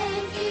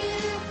thank you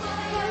for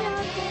your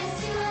gifts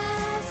to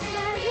us.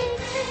 Merry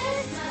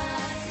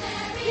Christmas,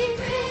 Merry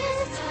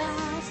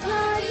Christmas.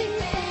 Lord, we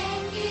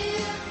thank you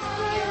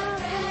for your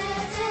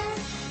presence.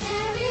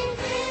 Merry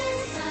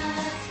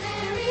Christmas,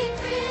 Merry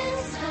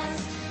Christmas.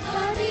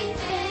 Lord, we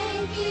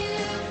thank you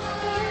for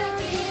your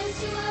gifts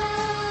to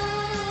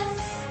us.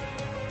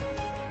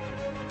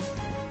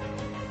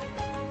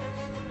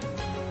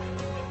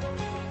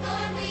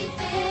 Lord, we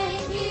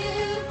thank you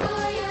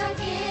for your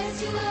gifts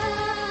to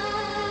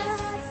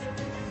us.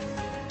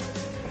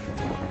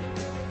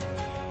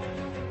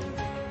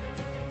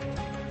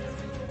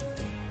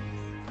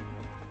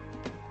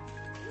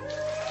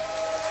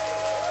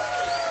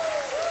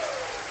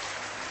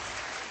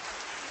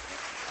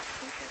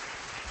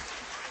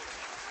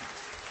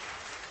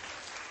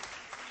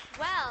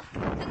 Well,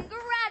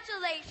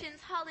 congratulations,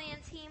 Holly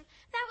and team.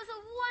 That was a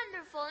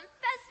wonderful and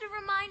festive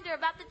reminder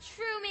about the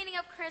true meaning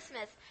of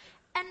Christmas.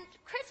 And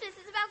Christmas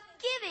is about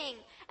giving.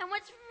 And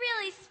what's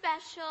really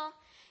special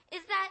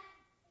is that...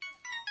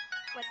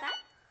 What's that?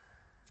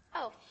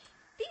 Oh,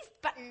 these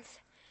buttons.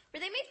 Were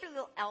they made for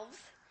little elves?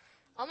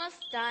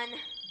 Almost done.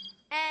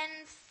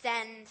 And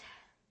send.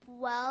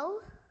 Well,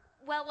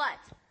 Well, what?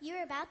 you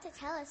were about to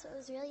tell us what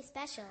was really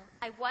special.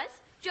 I was?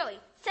 Joey,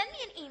 send me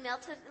an email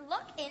to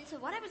look into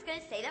what I was going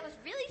to say that was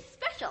really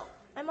special.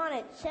 I'm on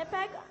it. Check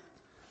back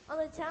on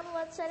the town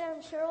website.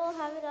 I'm sure we'll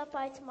have it up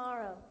by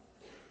tomorrow.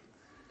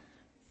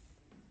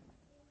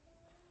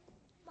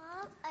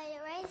 Mom, are you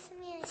ready for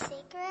me a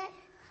secret?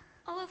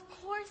 Oh, of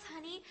course,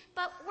 honey.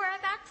 But we're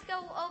about to go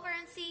over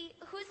and see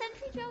whose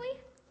entry, Joey?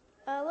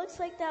 Looks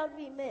like that would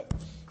be Mitch.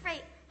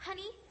 Great.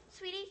 Honey,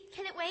 sweetie,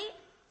 can it wait?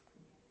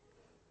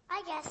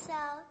 I guess so.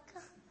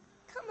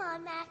 Come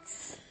on,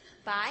 Max.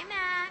 Bye,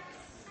 Max.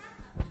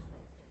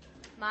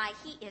 My,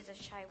 he is a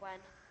shy one.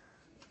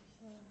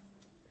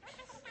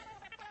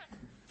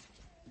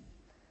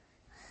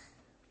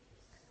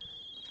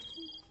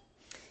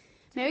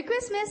 Merry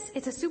Christmas!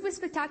 It's a super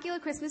spectacular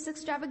Christmas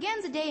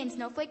extravaganza day in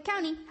Snowflake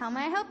County. How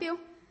may I help you?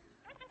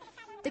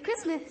 The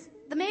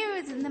mayor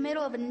is in the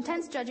middle of an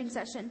intense judging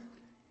session.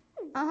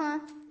 Uh-huh.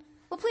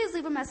 Well, please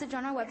leave a message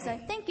on our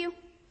website. Thank you.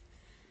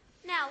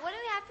 Now, what do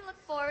we have to look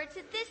forward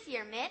to this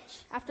year,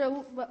 Mitch?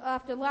 After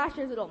last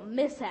year's little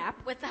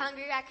mishap. With the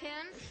Hungry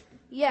Raccoons?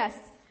 Yes.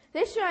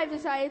 This year I've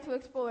decided to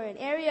explore an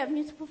area of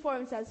music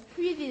performance that has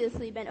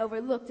previously been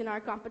overlooked in our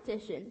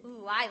competition.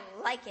 Ooh, I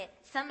like it.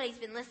 Somebody's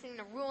been listening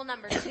to rule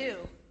number 2.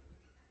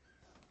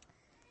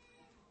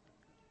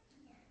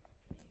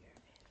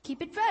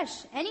 Keep it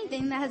fresh.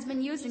 Anything that has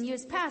been used in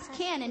years past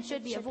can and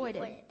should be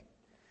avoided.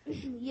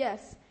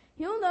 Yes.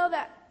 You know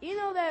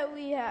that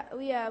we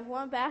have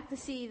one back to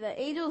see the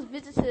angels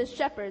visit to the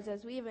shepherds,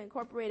 as we have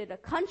incorporated a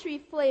country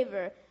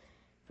flavor,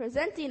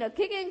 presenting a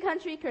kickin'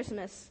 country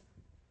Christmas.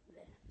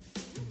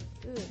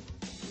 Ooh.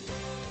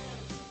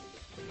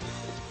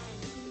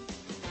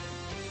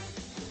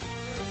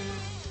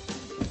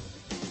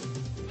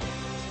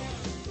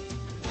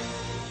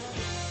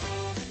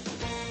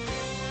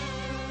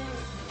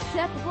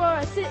 Except before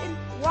I sitting,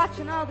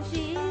 watching all the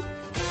sheep.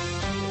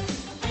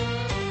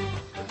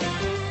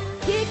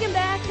 Kicking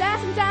back,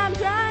 passing time,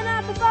 trying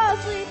not to fall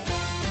asleep.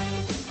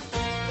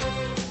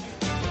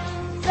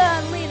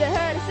 Suddenly they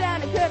heard a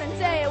sound and couldn't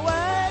say a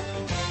word.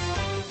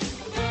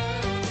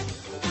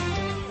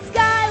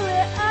 Sky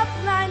lit up,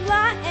 line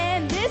light,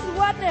 and this is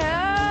what they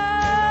heard.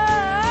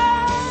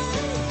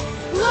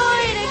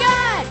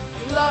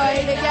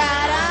 Glory to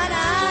God on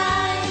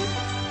high.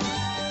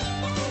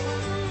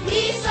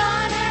 Peace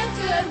on earth,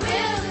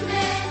 goodwill to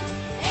men.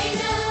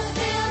 Angels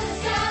fill the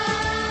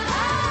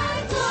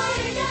sky. Glory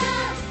to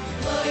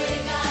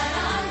God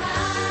on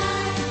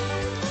high.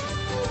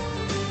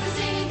 We're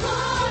singing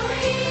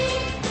glory,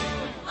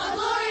 oh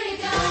glory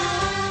to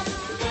God.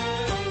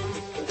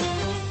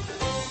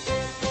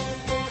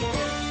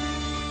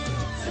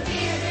 So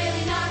fear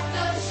really knocked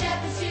those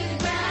shepherds to the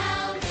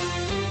ground.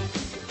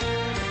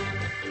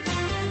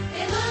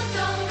 They looked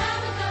all around,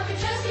 but thought we're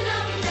just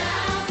knocking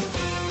down.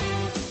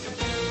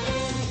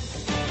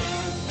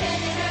 Then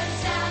they heard the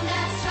sound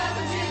that struck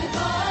them to the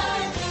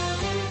core.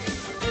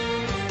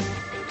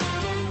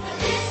 But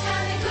this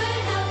time they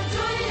couldn't help but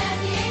join in as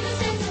the angels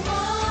sang some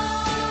more.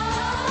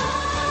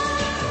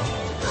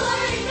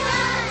 Glory to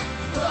God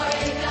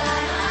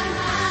on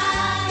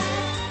high.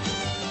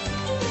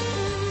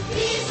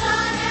 Peace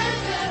on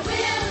earth,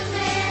 goodwill to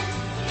men.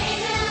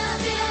 Angels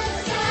fill the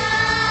sky.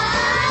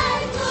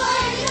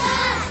 Glory to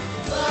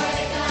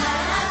God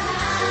on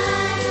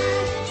high.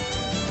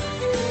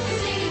 We're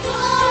singing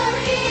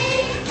glory,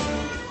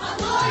 oh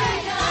glory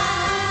to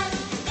God.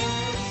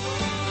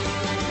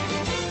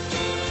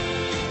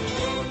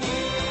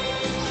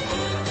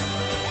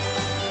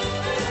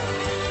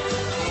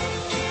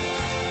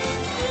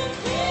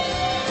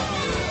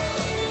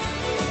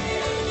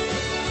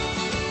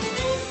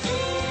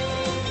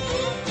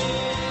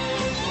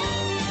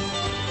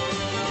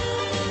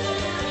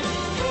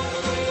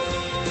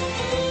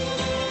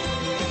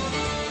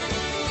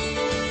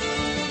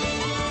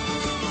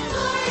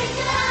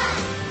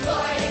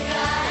 Glory to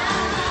God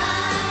on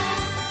high.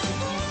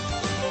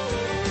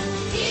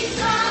 Peace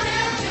on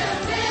earth,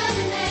 goodwill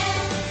to men.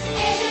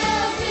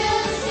 Angels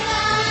fill the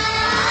sky.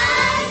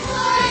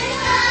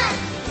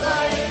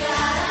 Glory to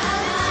God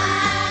on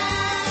high.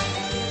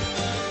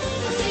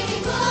 We're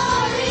singing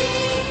glory,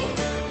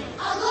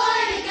 oh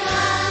glory to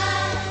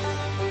God.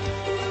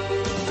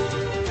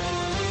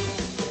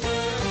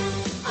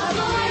 Oh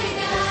glory to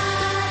God.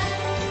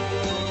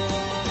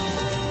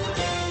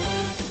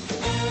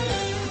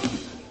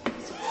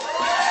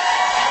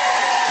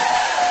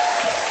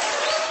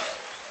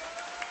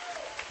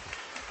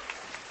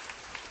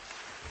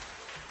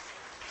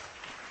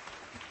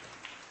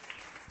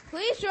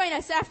 Please join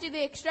us after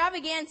the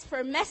extravaganza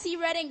for messy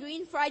red and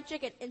green fried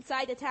chicken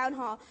inside the town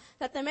hall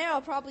that the mayor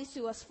will probably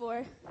sue us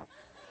for.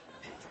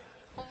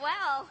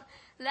 Well,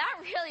 that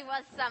really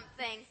was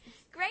something.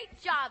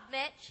 Great job,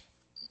 Mitch.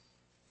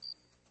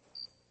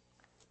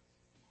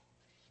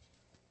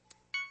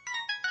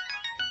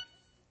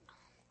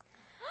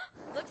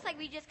 Looks like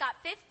we just got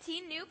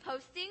 15 new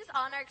postings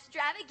on our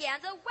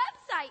extravaganza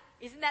website.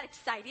 Isn't that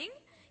exciting?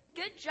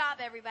 Good job,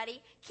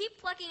 everybody.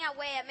 Keep plucking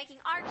away at making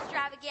our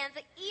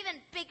extravaganza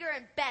even bigger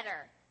and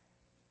better.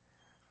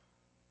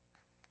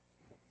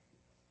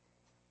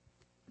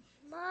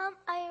 Mom,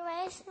 are you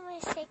ready to see my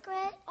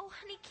secret? Oh,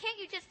 honey, can't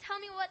you just tell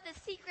me what the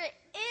secret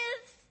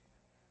is?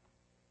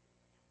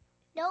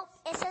 Nope,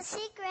 it's a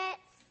secret.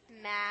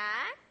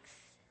 Max?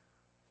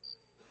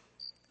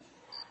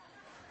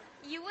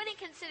 You wouldn't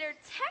consider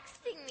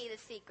texting me the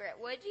secret,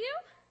 would you?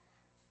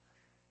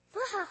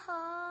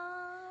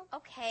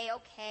 Okay.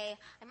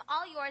 I'm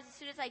all yours as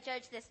soon as I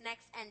judge this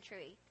next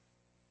entry.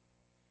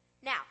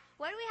 Now,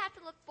 what do we have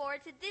to look forward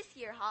to this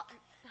year,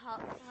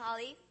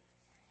 Holly?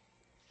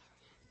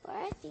 For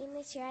our theme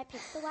this year, I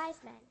picked the Wise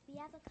Men. We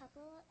have a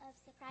couple of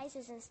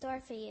surprises in store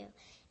for you,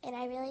 and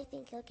I really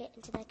think you'll get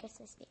into the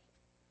Christmas spirit.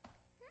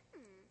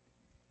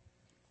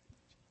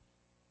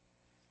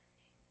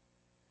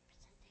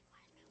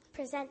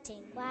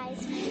 Presenting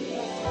Wise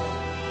Men.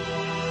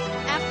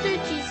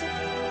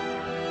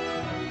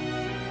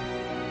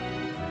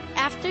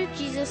 After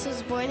Jesus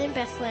was born in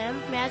Bethlehem,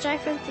 Magi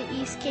from the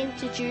east came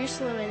to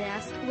Jerusalem and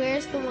asked, "Where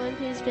is the one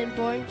who has been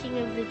born King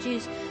of the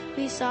Jews?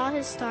 We saw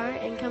his star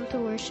and come to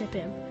worship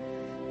him."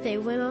 They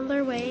went on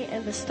their way,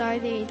 and the star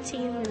they had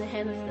seen went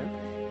ahead of them.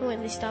 And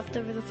when they stopped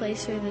over the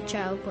place where the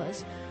child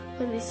was,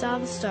 when they saw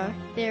the star,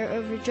 they were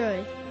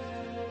overjoyed.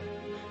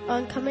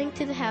 On coming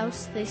to the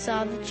house, they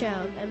saw the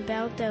child and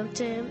bowed down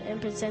to him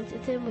and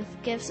presented him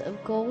with gifts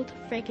of gold,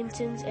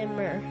 frankincense, and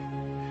myrrh.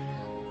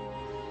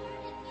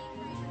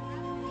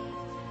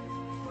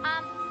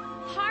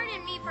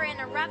 Pardon me for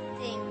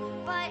interrupting,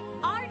 but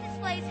our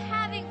displays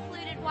have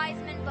included wise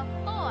men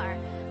before.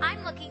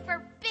 I'm looking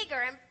for bigger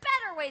and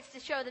better ways to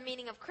show the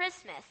meaning of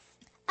Christmas.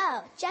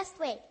 Oh, just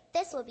wait.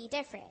 This will be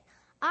different.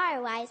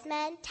 Our Wise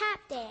Men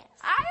tap dance.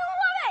 I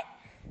love it!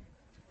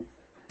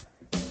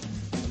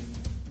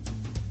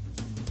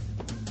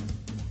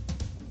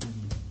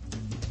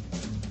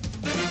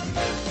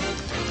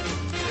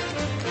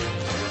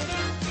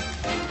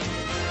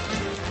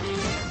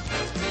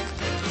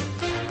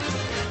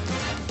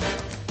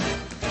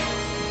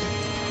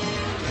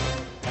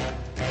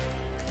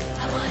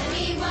 I wanna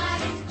be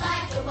wise,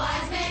 like the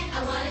wise men.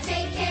 I wanna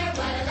take care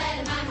what I let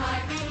in my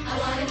heart. I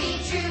wanna be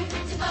true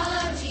to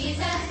follow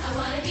Jesus. I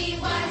wanna be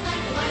wise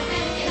like the wise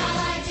men in all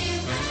I do.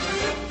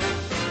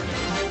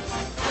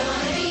 I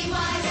wanna be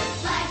wise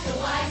like the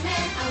wise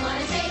men. I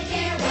wanna take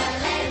care what I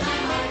let in my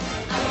heart.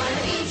 I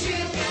wanna be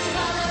true to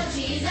follow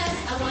Jesus.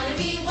 I wanna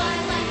be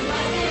wise like the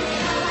wise men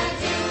in all I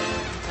do.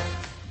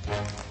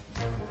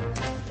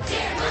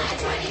 Jeremiah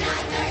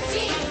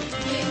 29:13.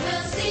 You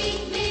will seek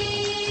me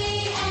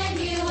and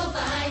you will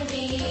find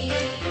me.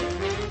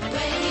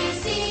 When you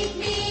seek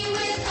me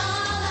with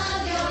all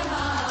of your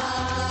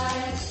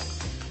heart.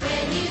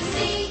 When you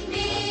seek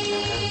me,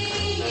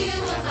 you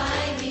will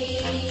find me.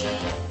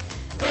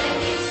 When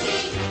you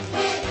seek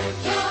with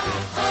your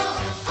whole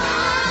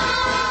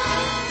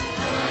heart.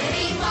 I wanna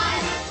be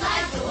wise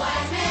like the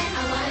wise men.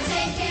 I wanna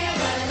take care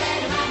what I let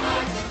in my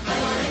heart. I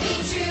wanna be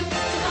true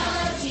to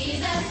follow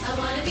Jesus. I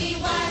wanna be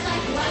wise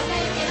like the wise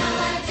men in all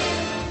I do.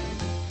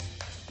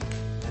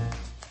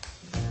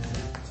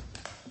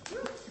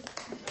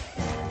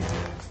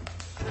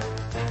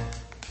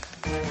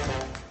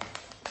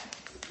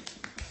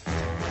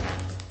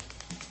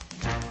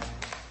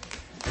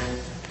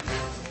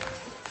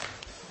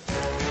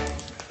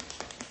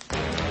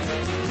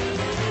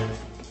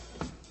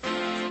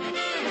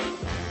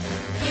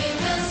 You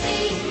will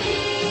seek me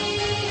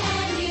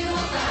and you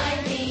will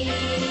find me.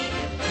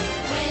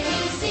 When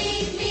you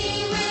seek me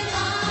with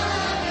all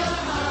of your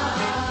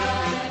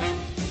heart.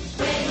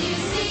 When you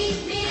seek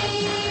me,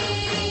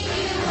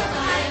 you will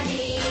find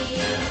me.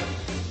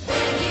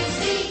 When you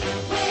seek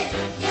with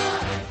your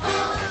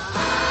whole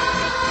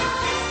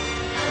heart.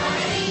 I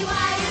wanna be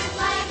wise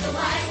like the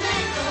wise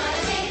men. I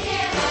wanna take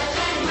care what I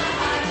let in my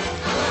heart.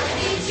 I wanna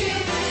be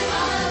true to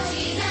follow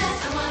Jesus.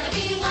 I wanna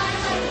be wise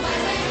like the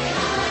wise men in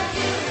all I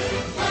do.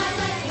 Wise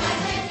like the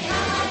wise men in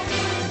all I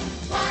do.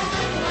 Wise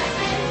like the wise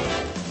men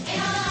in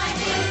all I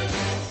do.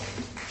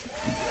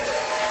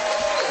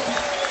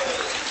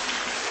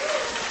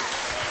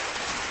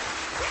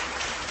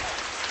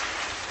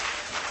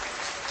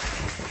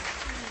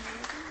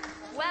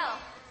 Well,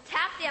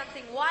 tap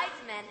dancing wise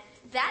men,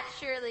 that's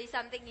surely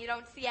something you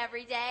don't see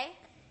every day.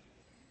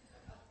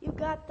 You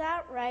got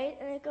that right,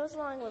 and it goes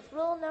along with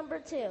rule number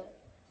 2.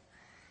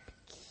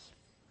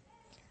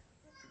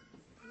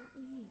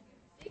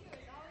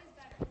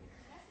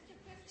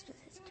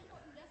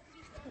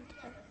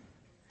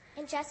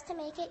 And just to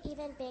make it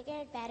even bigger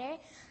and better,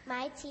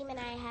 my team and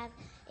I have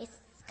a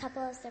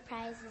couple of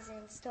surprises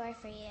in store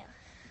for you.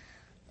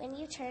 When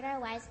you turn our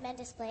Wise Men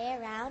display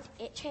around,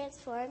 it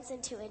transforms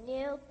into a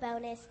new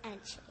bonus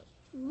entry.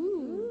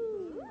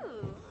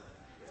 Ooh.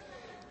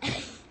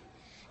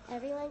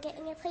 Everyone get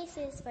in your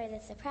places for the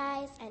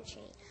surprise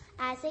entry.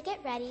 As they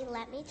get ready,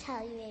 let me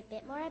tell you a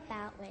bit more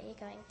about what you're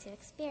going to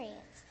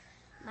experience.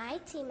 My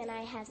team and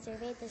I have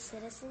surveyed the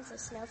citizens of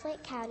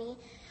Snowflake County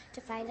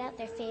to find out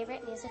their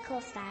favorite musical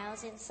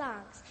styles and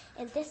songs.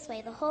 And this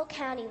way, the whole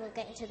county will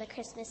get into the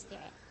Christmas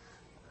spirit.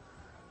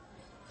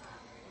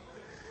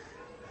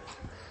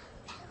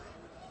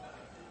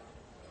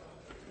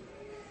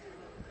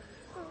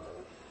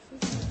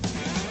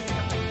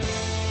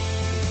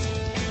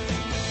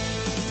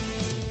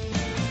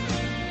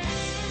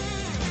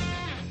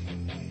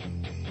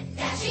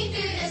 Dashing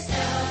through the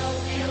snow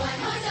in a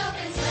one-horse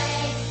open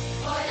sleigh.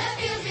 O'er the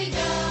fields we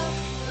go,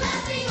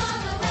 laughing all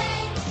the way.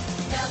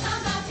 Bells on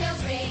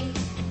bobtails ring,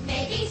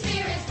 making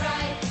spirits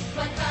bright.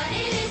 What fun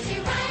it is to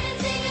ride and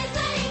sing a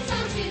sleighing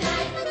song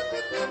tonight.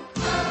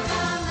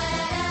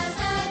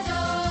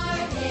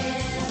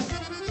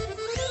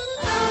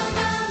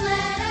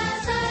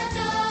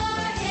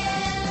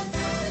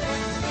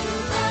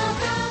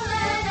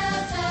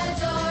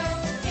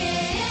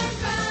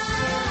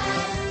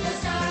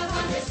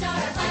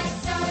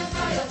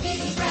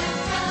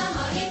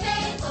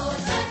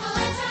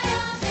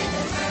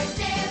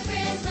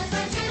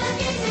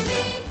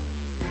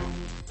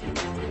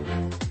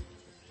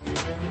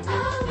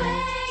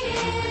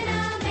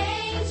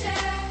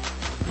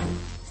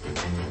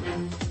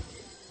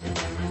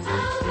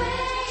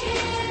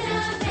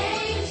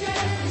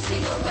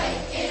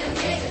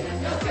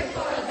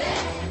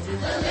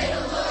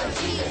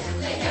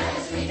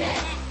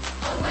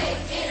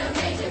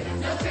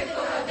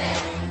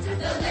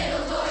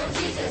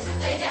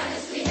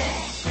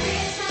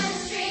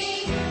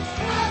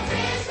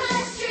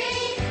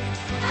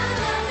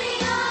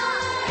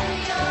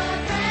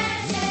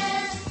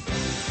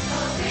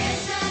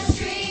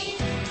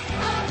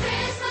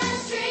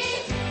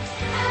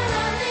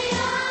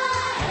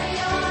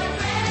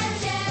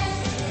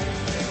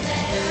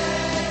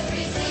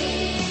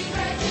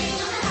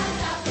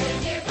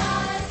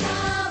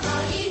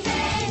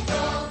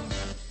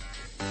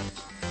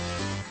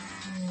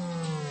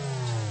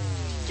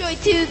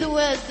 to the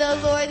world, the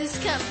Lord is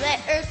come. Let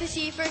earth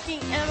receive her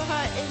king, and her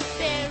heart in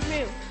fair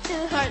room, to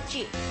the heart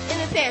tree, in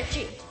the pear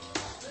tree.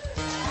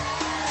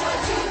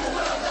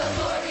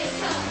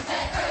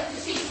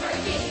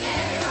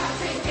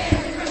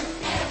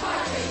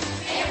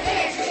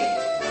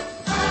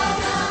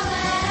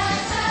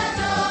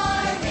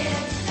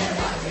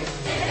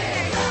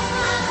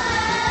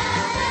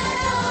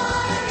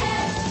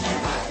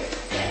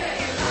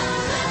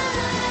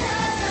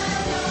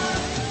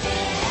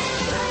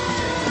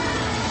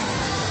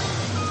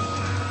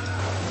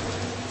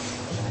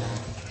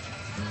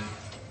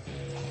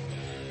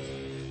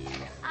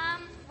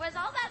 Was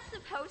all that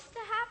supposed to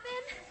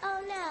happen?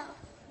 Oh no,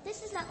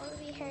 this is not what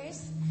we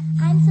rehearsed.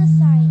 I'm so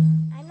sorry.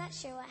 I'm not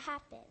sure what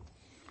happened.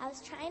 I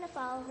was trying to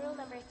follow rule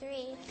number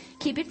 3.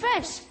 Keep it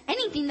fresh.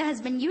 Anything that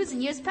has been used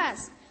in years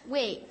past.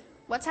 Wait,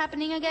 what's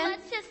happening again?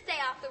 Let's just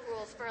stay off the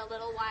rules for a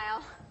little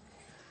while.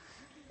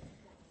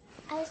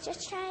 I was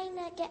just trying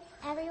to get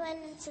everyone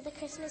into the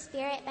Christmas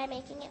spirit by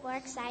making it more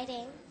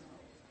exciting.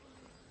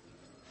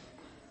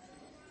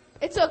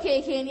 It's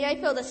okay, Candy. I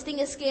feel the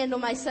sting of scandal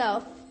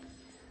myself.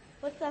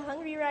 With the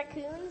hungry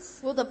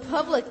raccoons? Will the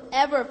public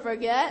ever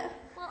forget?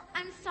 Well,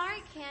 I'm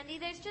sorry, Candy.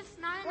 There's just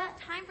not enough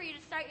time for you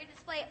to start your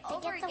display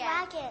over get the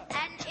again. wagon.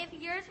 And if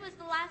yours was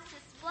the last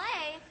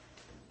display,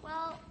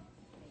 well,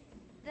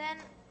 then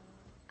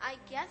I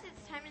guess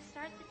it's time to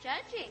start the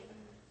judging.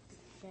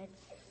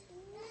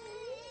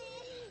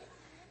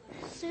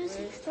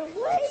 Susie's the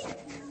way.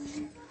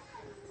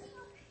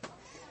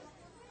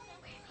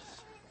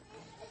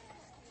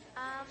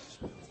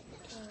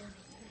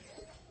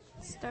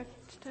 Start.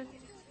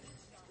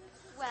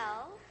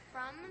 Well,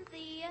 from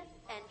the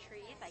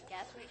entries, I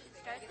guess we should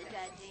start the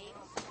judging.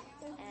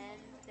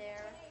 And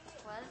there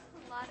was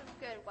a lot of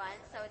good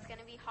ones, so it's going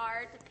to be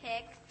hard to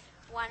pick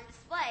one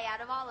display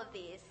out of all of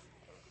these.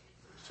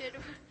 Should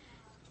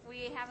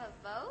we have a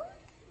vote?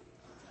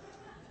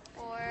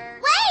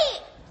 Or...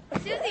 Wait!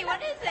 Susie,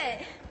 what is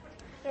it?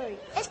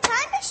 It's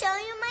time to show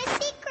you my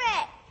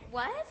secret.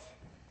 What?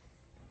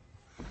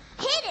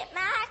 Hit it,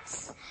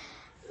 Max.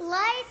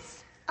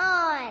 Lights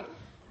on.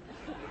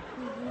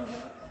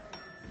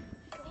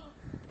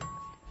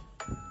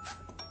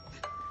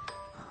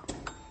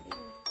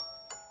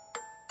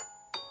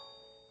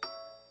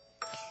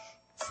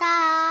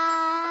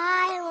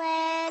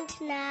 Silent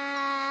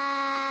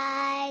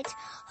night,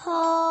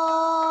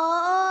 holy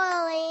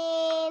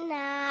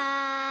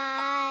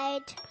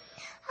night,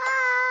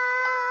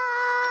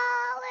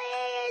 all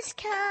is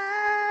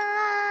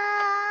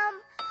come,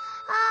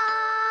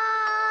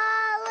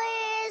 all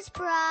is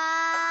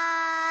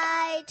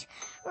bright,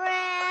 reunion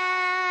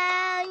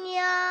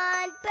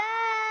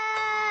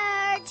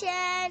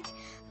burdened,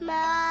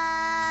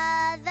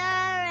 mother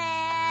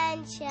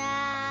and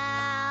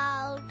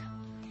child.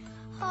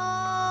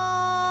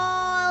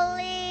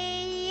 Holy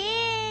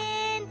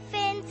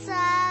infants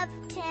of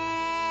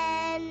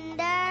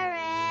tender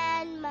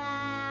and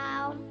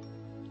mild,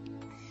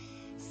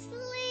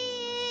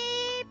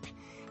 sleep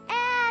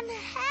and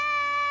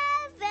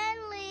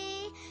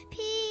heavenly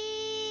peace,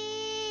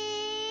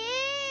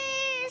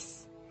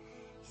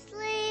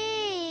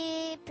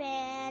 sleep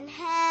and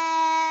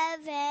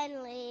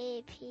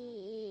heavenly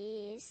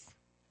peace.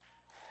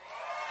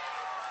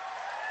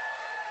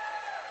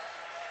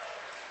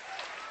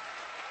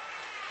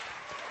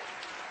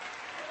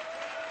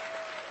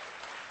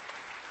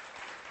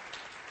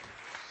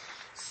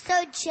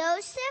 So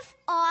Joseph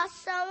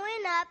also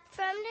went up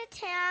from the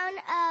town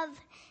of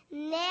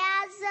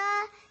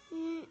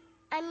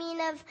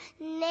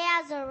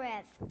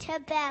Nazareth to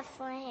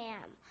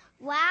Bethlehem.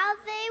 While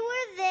they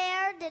were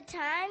there, the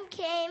time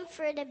came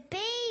for the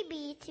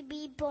baby to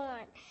be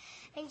born,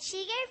 and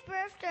she gave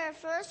birth to her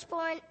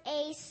firstborn,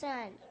 a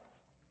son.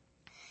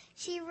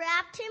 She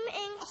wrapped him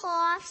in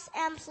cloths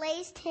and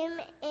placed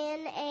him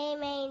in a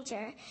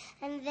manger.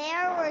 And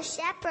there were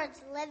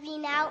shepherds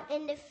living out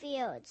in the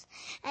fields.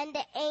 And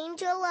the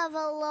angel of the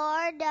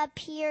Lord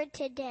appeared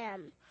to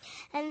them.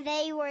 And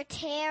they were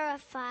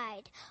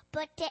terrified.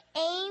 But the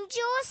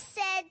angel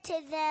said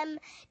to them,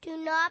 "Do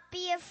not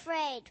be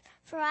afraid,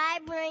 for I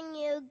bring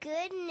you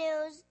good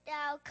news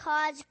that will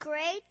cause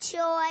great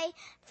joy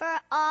for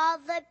all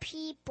the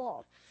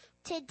people.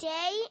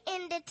 Today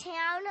in the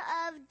town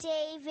of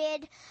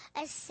David,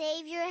 a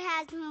Savior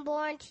has been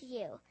born to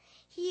you.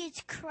 He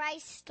is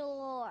Christ the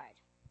Lord."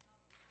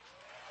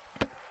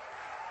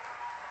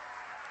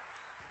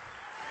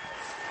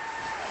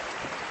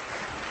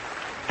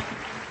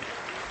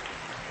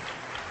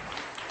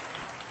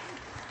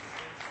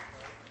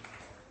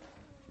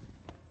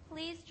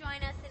 Please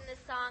join us in the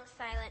song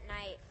Silent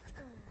Night.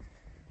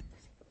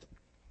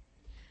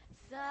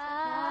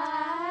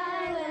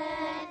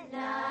 Silent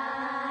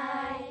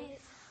night,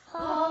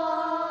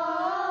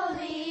 holy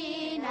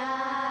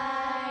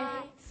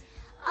night,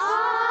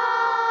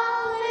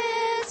 all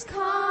is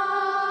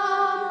calm.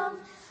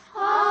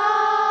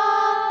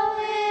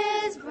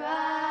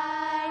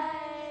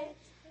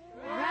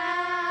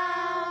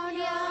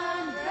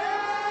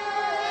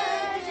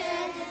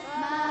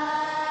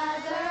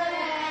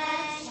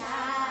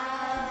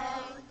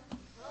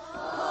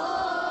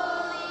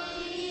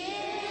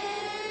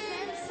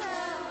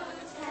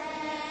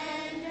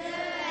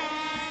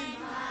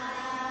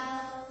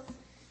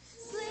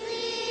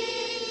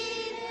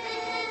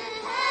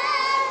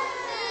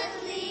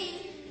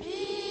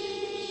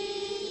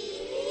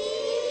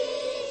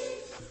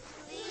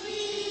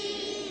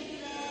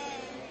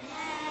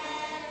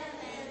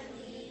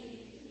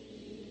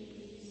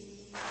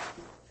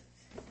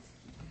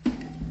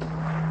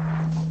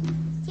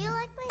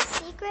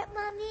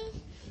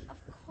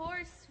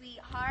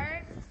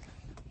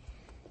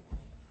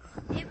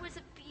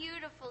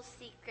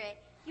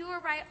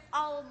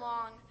 all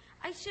along.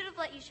 I should have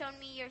let you show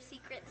me your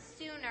secret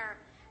sooner.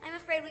 I'm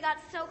afraid we got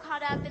so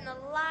caught up in the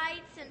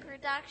lights and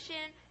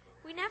production,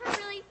 we never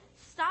really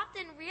stopped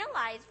and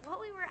realized what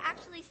we were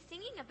actually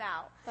singing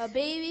about. A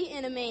baby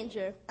in a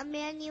manger.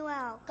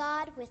 Emmanuel,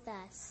 God with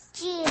us.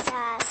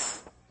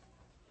 Jesus.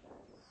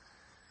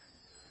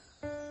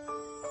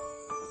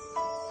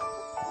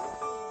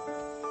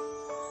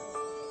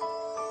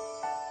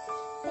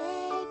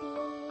 Baby,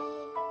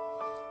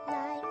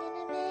 lying in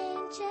a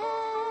manger.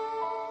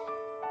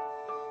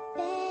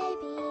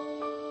 Baby,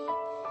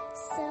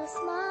 so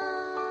small.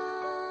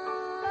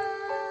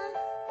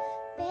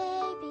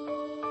 Baby,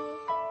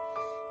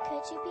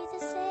 could you be the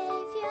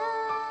Savior?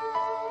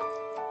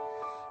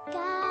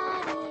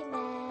 God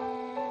Emmanuel.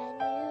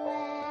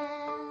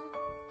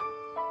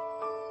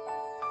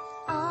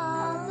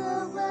 All the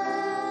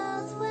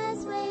world was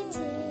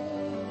waiting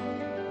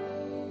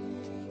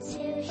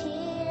to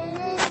hear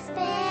this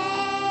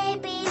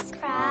baby's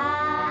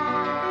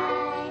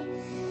cry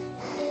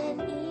in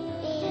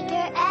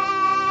eager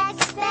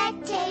expectation.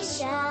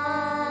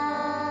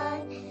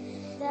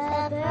 The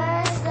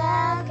birth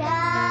of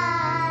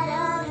God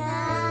on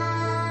high.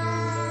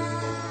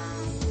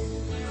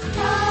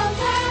 Hope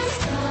has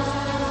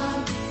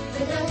come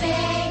with the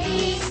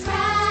baby's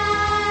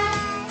cry.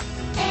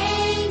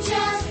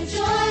 Angels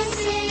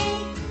rejoicing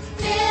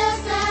fills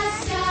the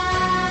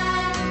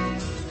sky.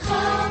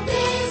 Hope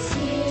is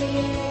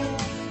here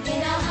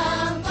in a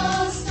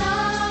humble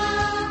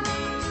song.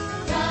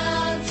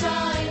 Love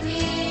drawing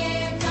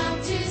near, come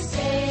to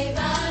save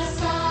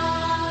us all.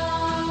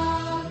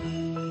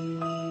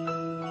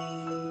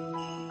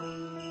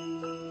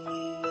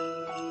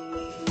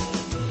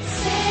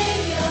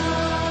 Savior,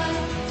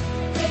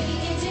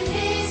 breaking into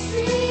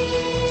history.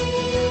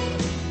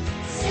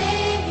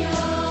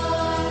 Savior,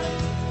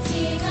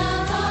 King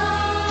of all.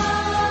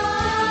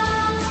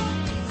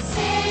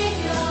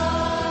 Savior,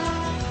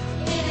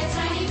 in a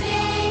tiny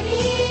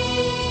baby.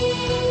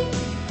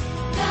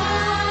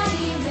 God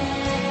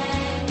Emmanuel.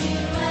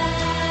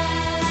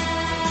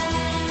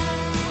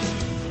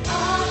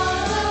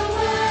 All the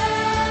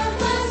world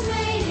was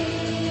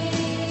waiting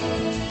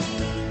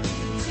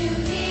to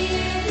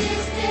hear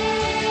this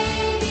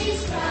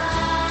baby's cry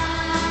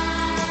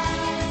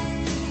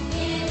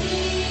in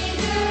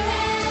eager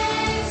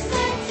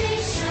expectation.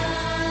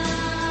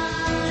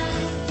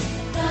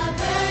 The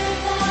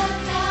birth of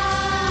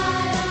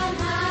God on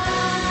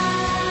high.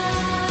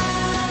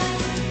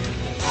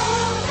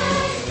 Hope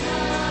has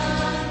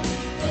come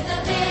with the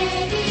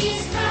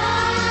baby's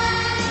cry.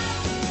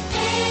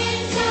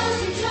 Angels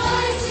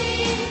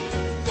rejoicing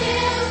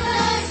fill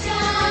the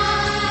sky.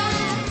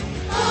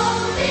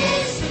 Hope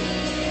is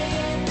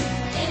here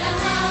in a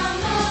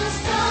humble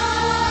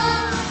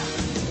song.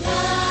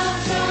 Love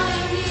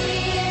drawing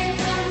near,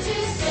 come to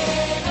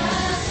save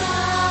us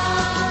all.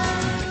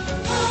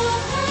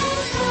 Hope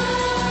has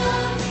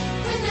come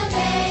with the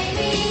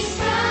baby's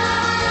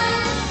cry.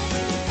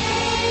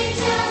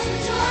 Angels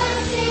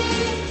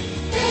rejoicing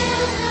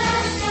fill the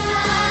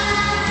sky.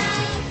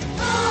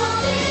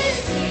 Hope is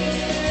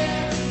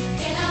here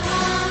in a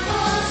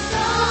humble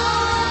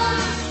song.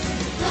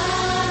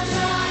 Love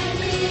drawing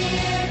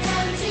near,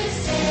 come to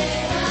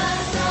save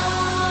us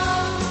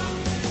all.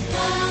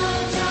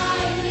 Love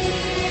drawing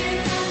near,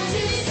 come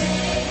to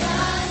save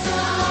us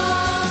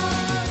all.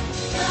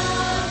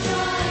 Love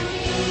drawing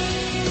near,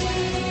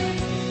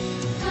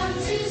 come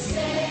to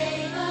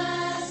save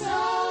us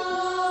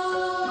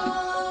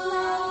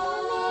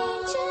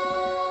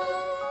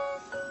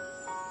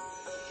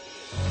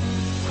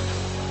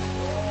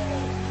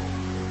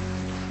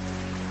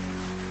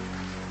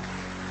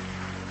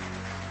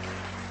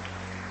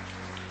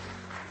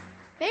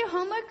Their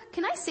homework,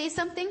 can I say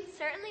something?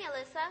 Certainly,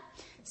 Alyssa.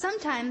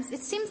 Sometimes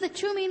it seems the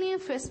true meaning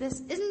of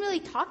Christmas isn't really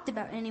talked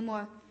about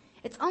anymore.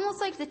 It's almost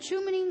like the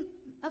true meaning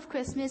of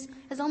Christmas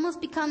has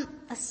almost become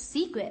a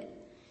secret.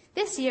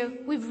 This year,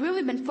 we've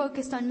really been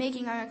focused on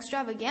making our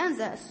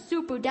extravaganza a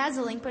super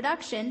dazzling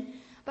production,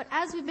 but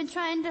as we've been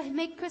trying to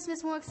make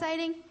Christmas more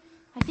exciting,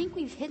 I think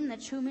we've hidden the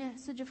true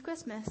message of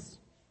Christmas.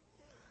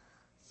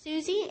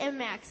 Susie and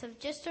Max have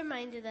just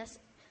reminded us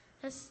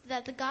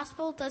that the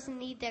gospel doesn't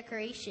need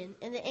decoration,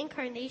 and the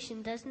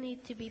incarnation doesn't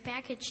need to be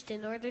packaged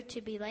in order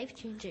to be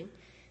life-changing.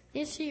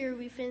 This year,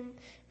 we've been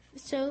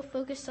so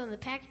focused on the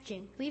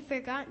packaging, we've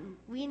forgotten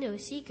we know a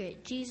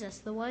secret. Jesus,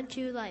 the one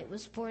true light,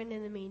 was born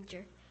in a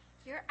manger.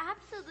 You're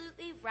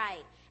absolutely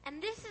right. And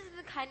this is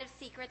the kind of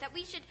secret that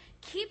we should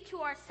keep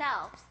to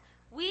ourselves.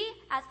 We,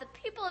 as the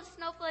people of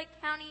Snowflake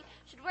County,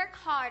 should work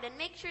hard and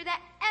make sure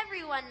that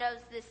everyone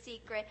knows this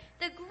secret,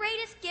 the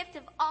greatest gift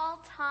of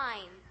all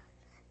time.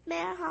 May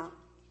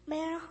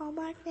I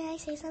homework? May I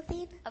say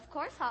something? Of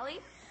course, Holly.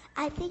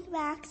 I think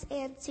Max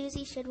and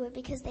Susie should win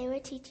because they were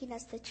teaching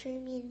us the true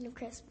meaning of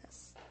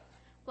Christmas.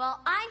 Well,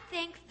 I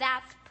think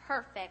that's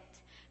perfect.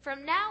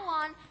 From now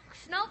on,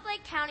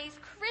 Snowflake County's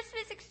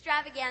Christmas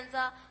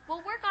extravaganza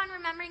will work on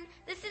remembering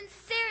the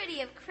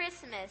sincerity of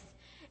Christmas.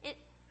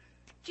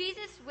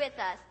 Jesus with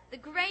us, the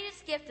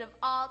greatest gift of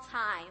all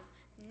time.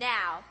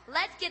 Now,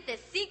 let's get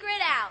this secret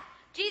out.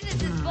 Jesus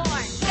is born.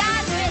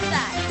 God's with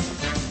us.